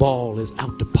 This ball is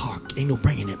out the park. Ain't no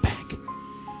bringing it back.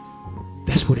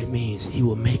 That's what it means. He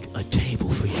will make a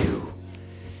table for you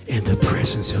in the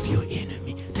presence of your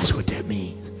enemy. That's what that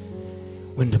means.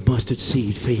 When the mustard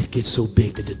seed faith gets so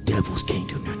big that the devils can't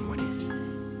do nothing with it.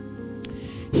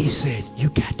 He said, you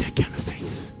got that kind of faith.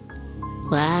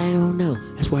 Well, I don't know.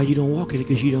 That's why you don't walk in it,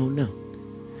 because you don't know.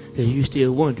 Because you're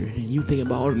still wondering, and you thinking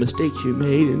about all the mistakes you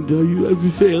made, and I've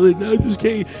been failing, I just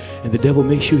can't. And the devil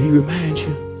makes sure he reminds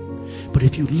you. But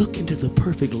if you look into the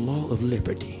perfect law of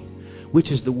liberty,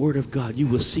 which is the word of God, you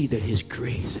will see that his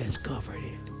grace has covered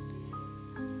it.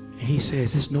 And he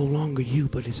says, it's no longer you,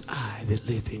 but it's I that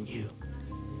live in you.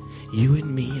 You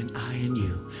in me and I in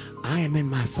you. I am in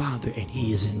my Father and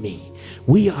he is in me.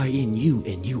 We are in you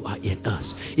and you are in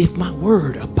us. If my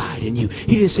word abide in you.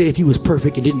 He didn't say if you was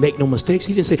perfect and didn't make no mistakes.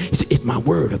 He said if my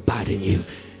word abide in you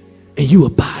and you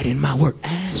abide in my word.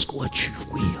 Ask what you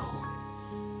will.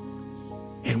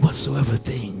 And whatsoever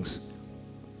things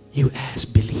you ask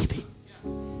believing.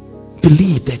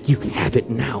 Believe that you have it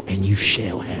now and you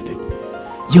shall have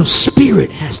it. Your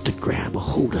spirit has to grab a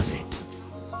hold of it.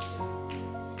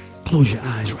 Close your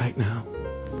eyes right now.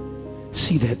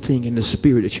 See that thing in the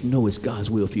spirit that you know is God's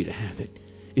will for you to have it.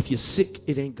 If you're sick,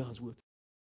 it ain't God's will.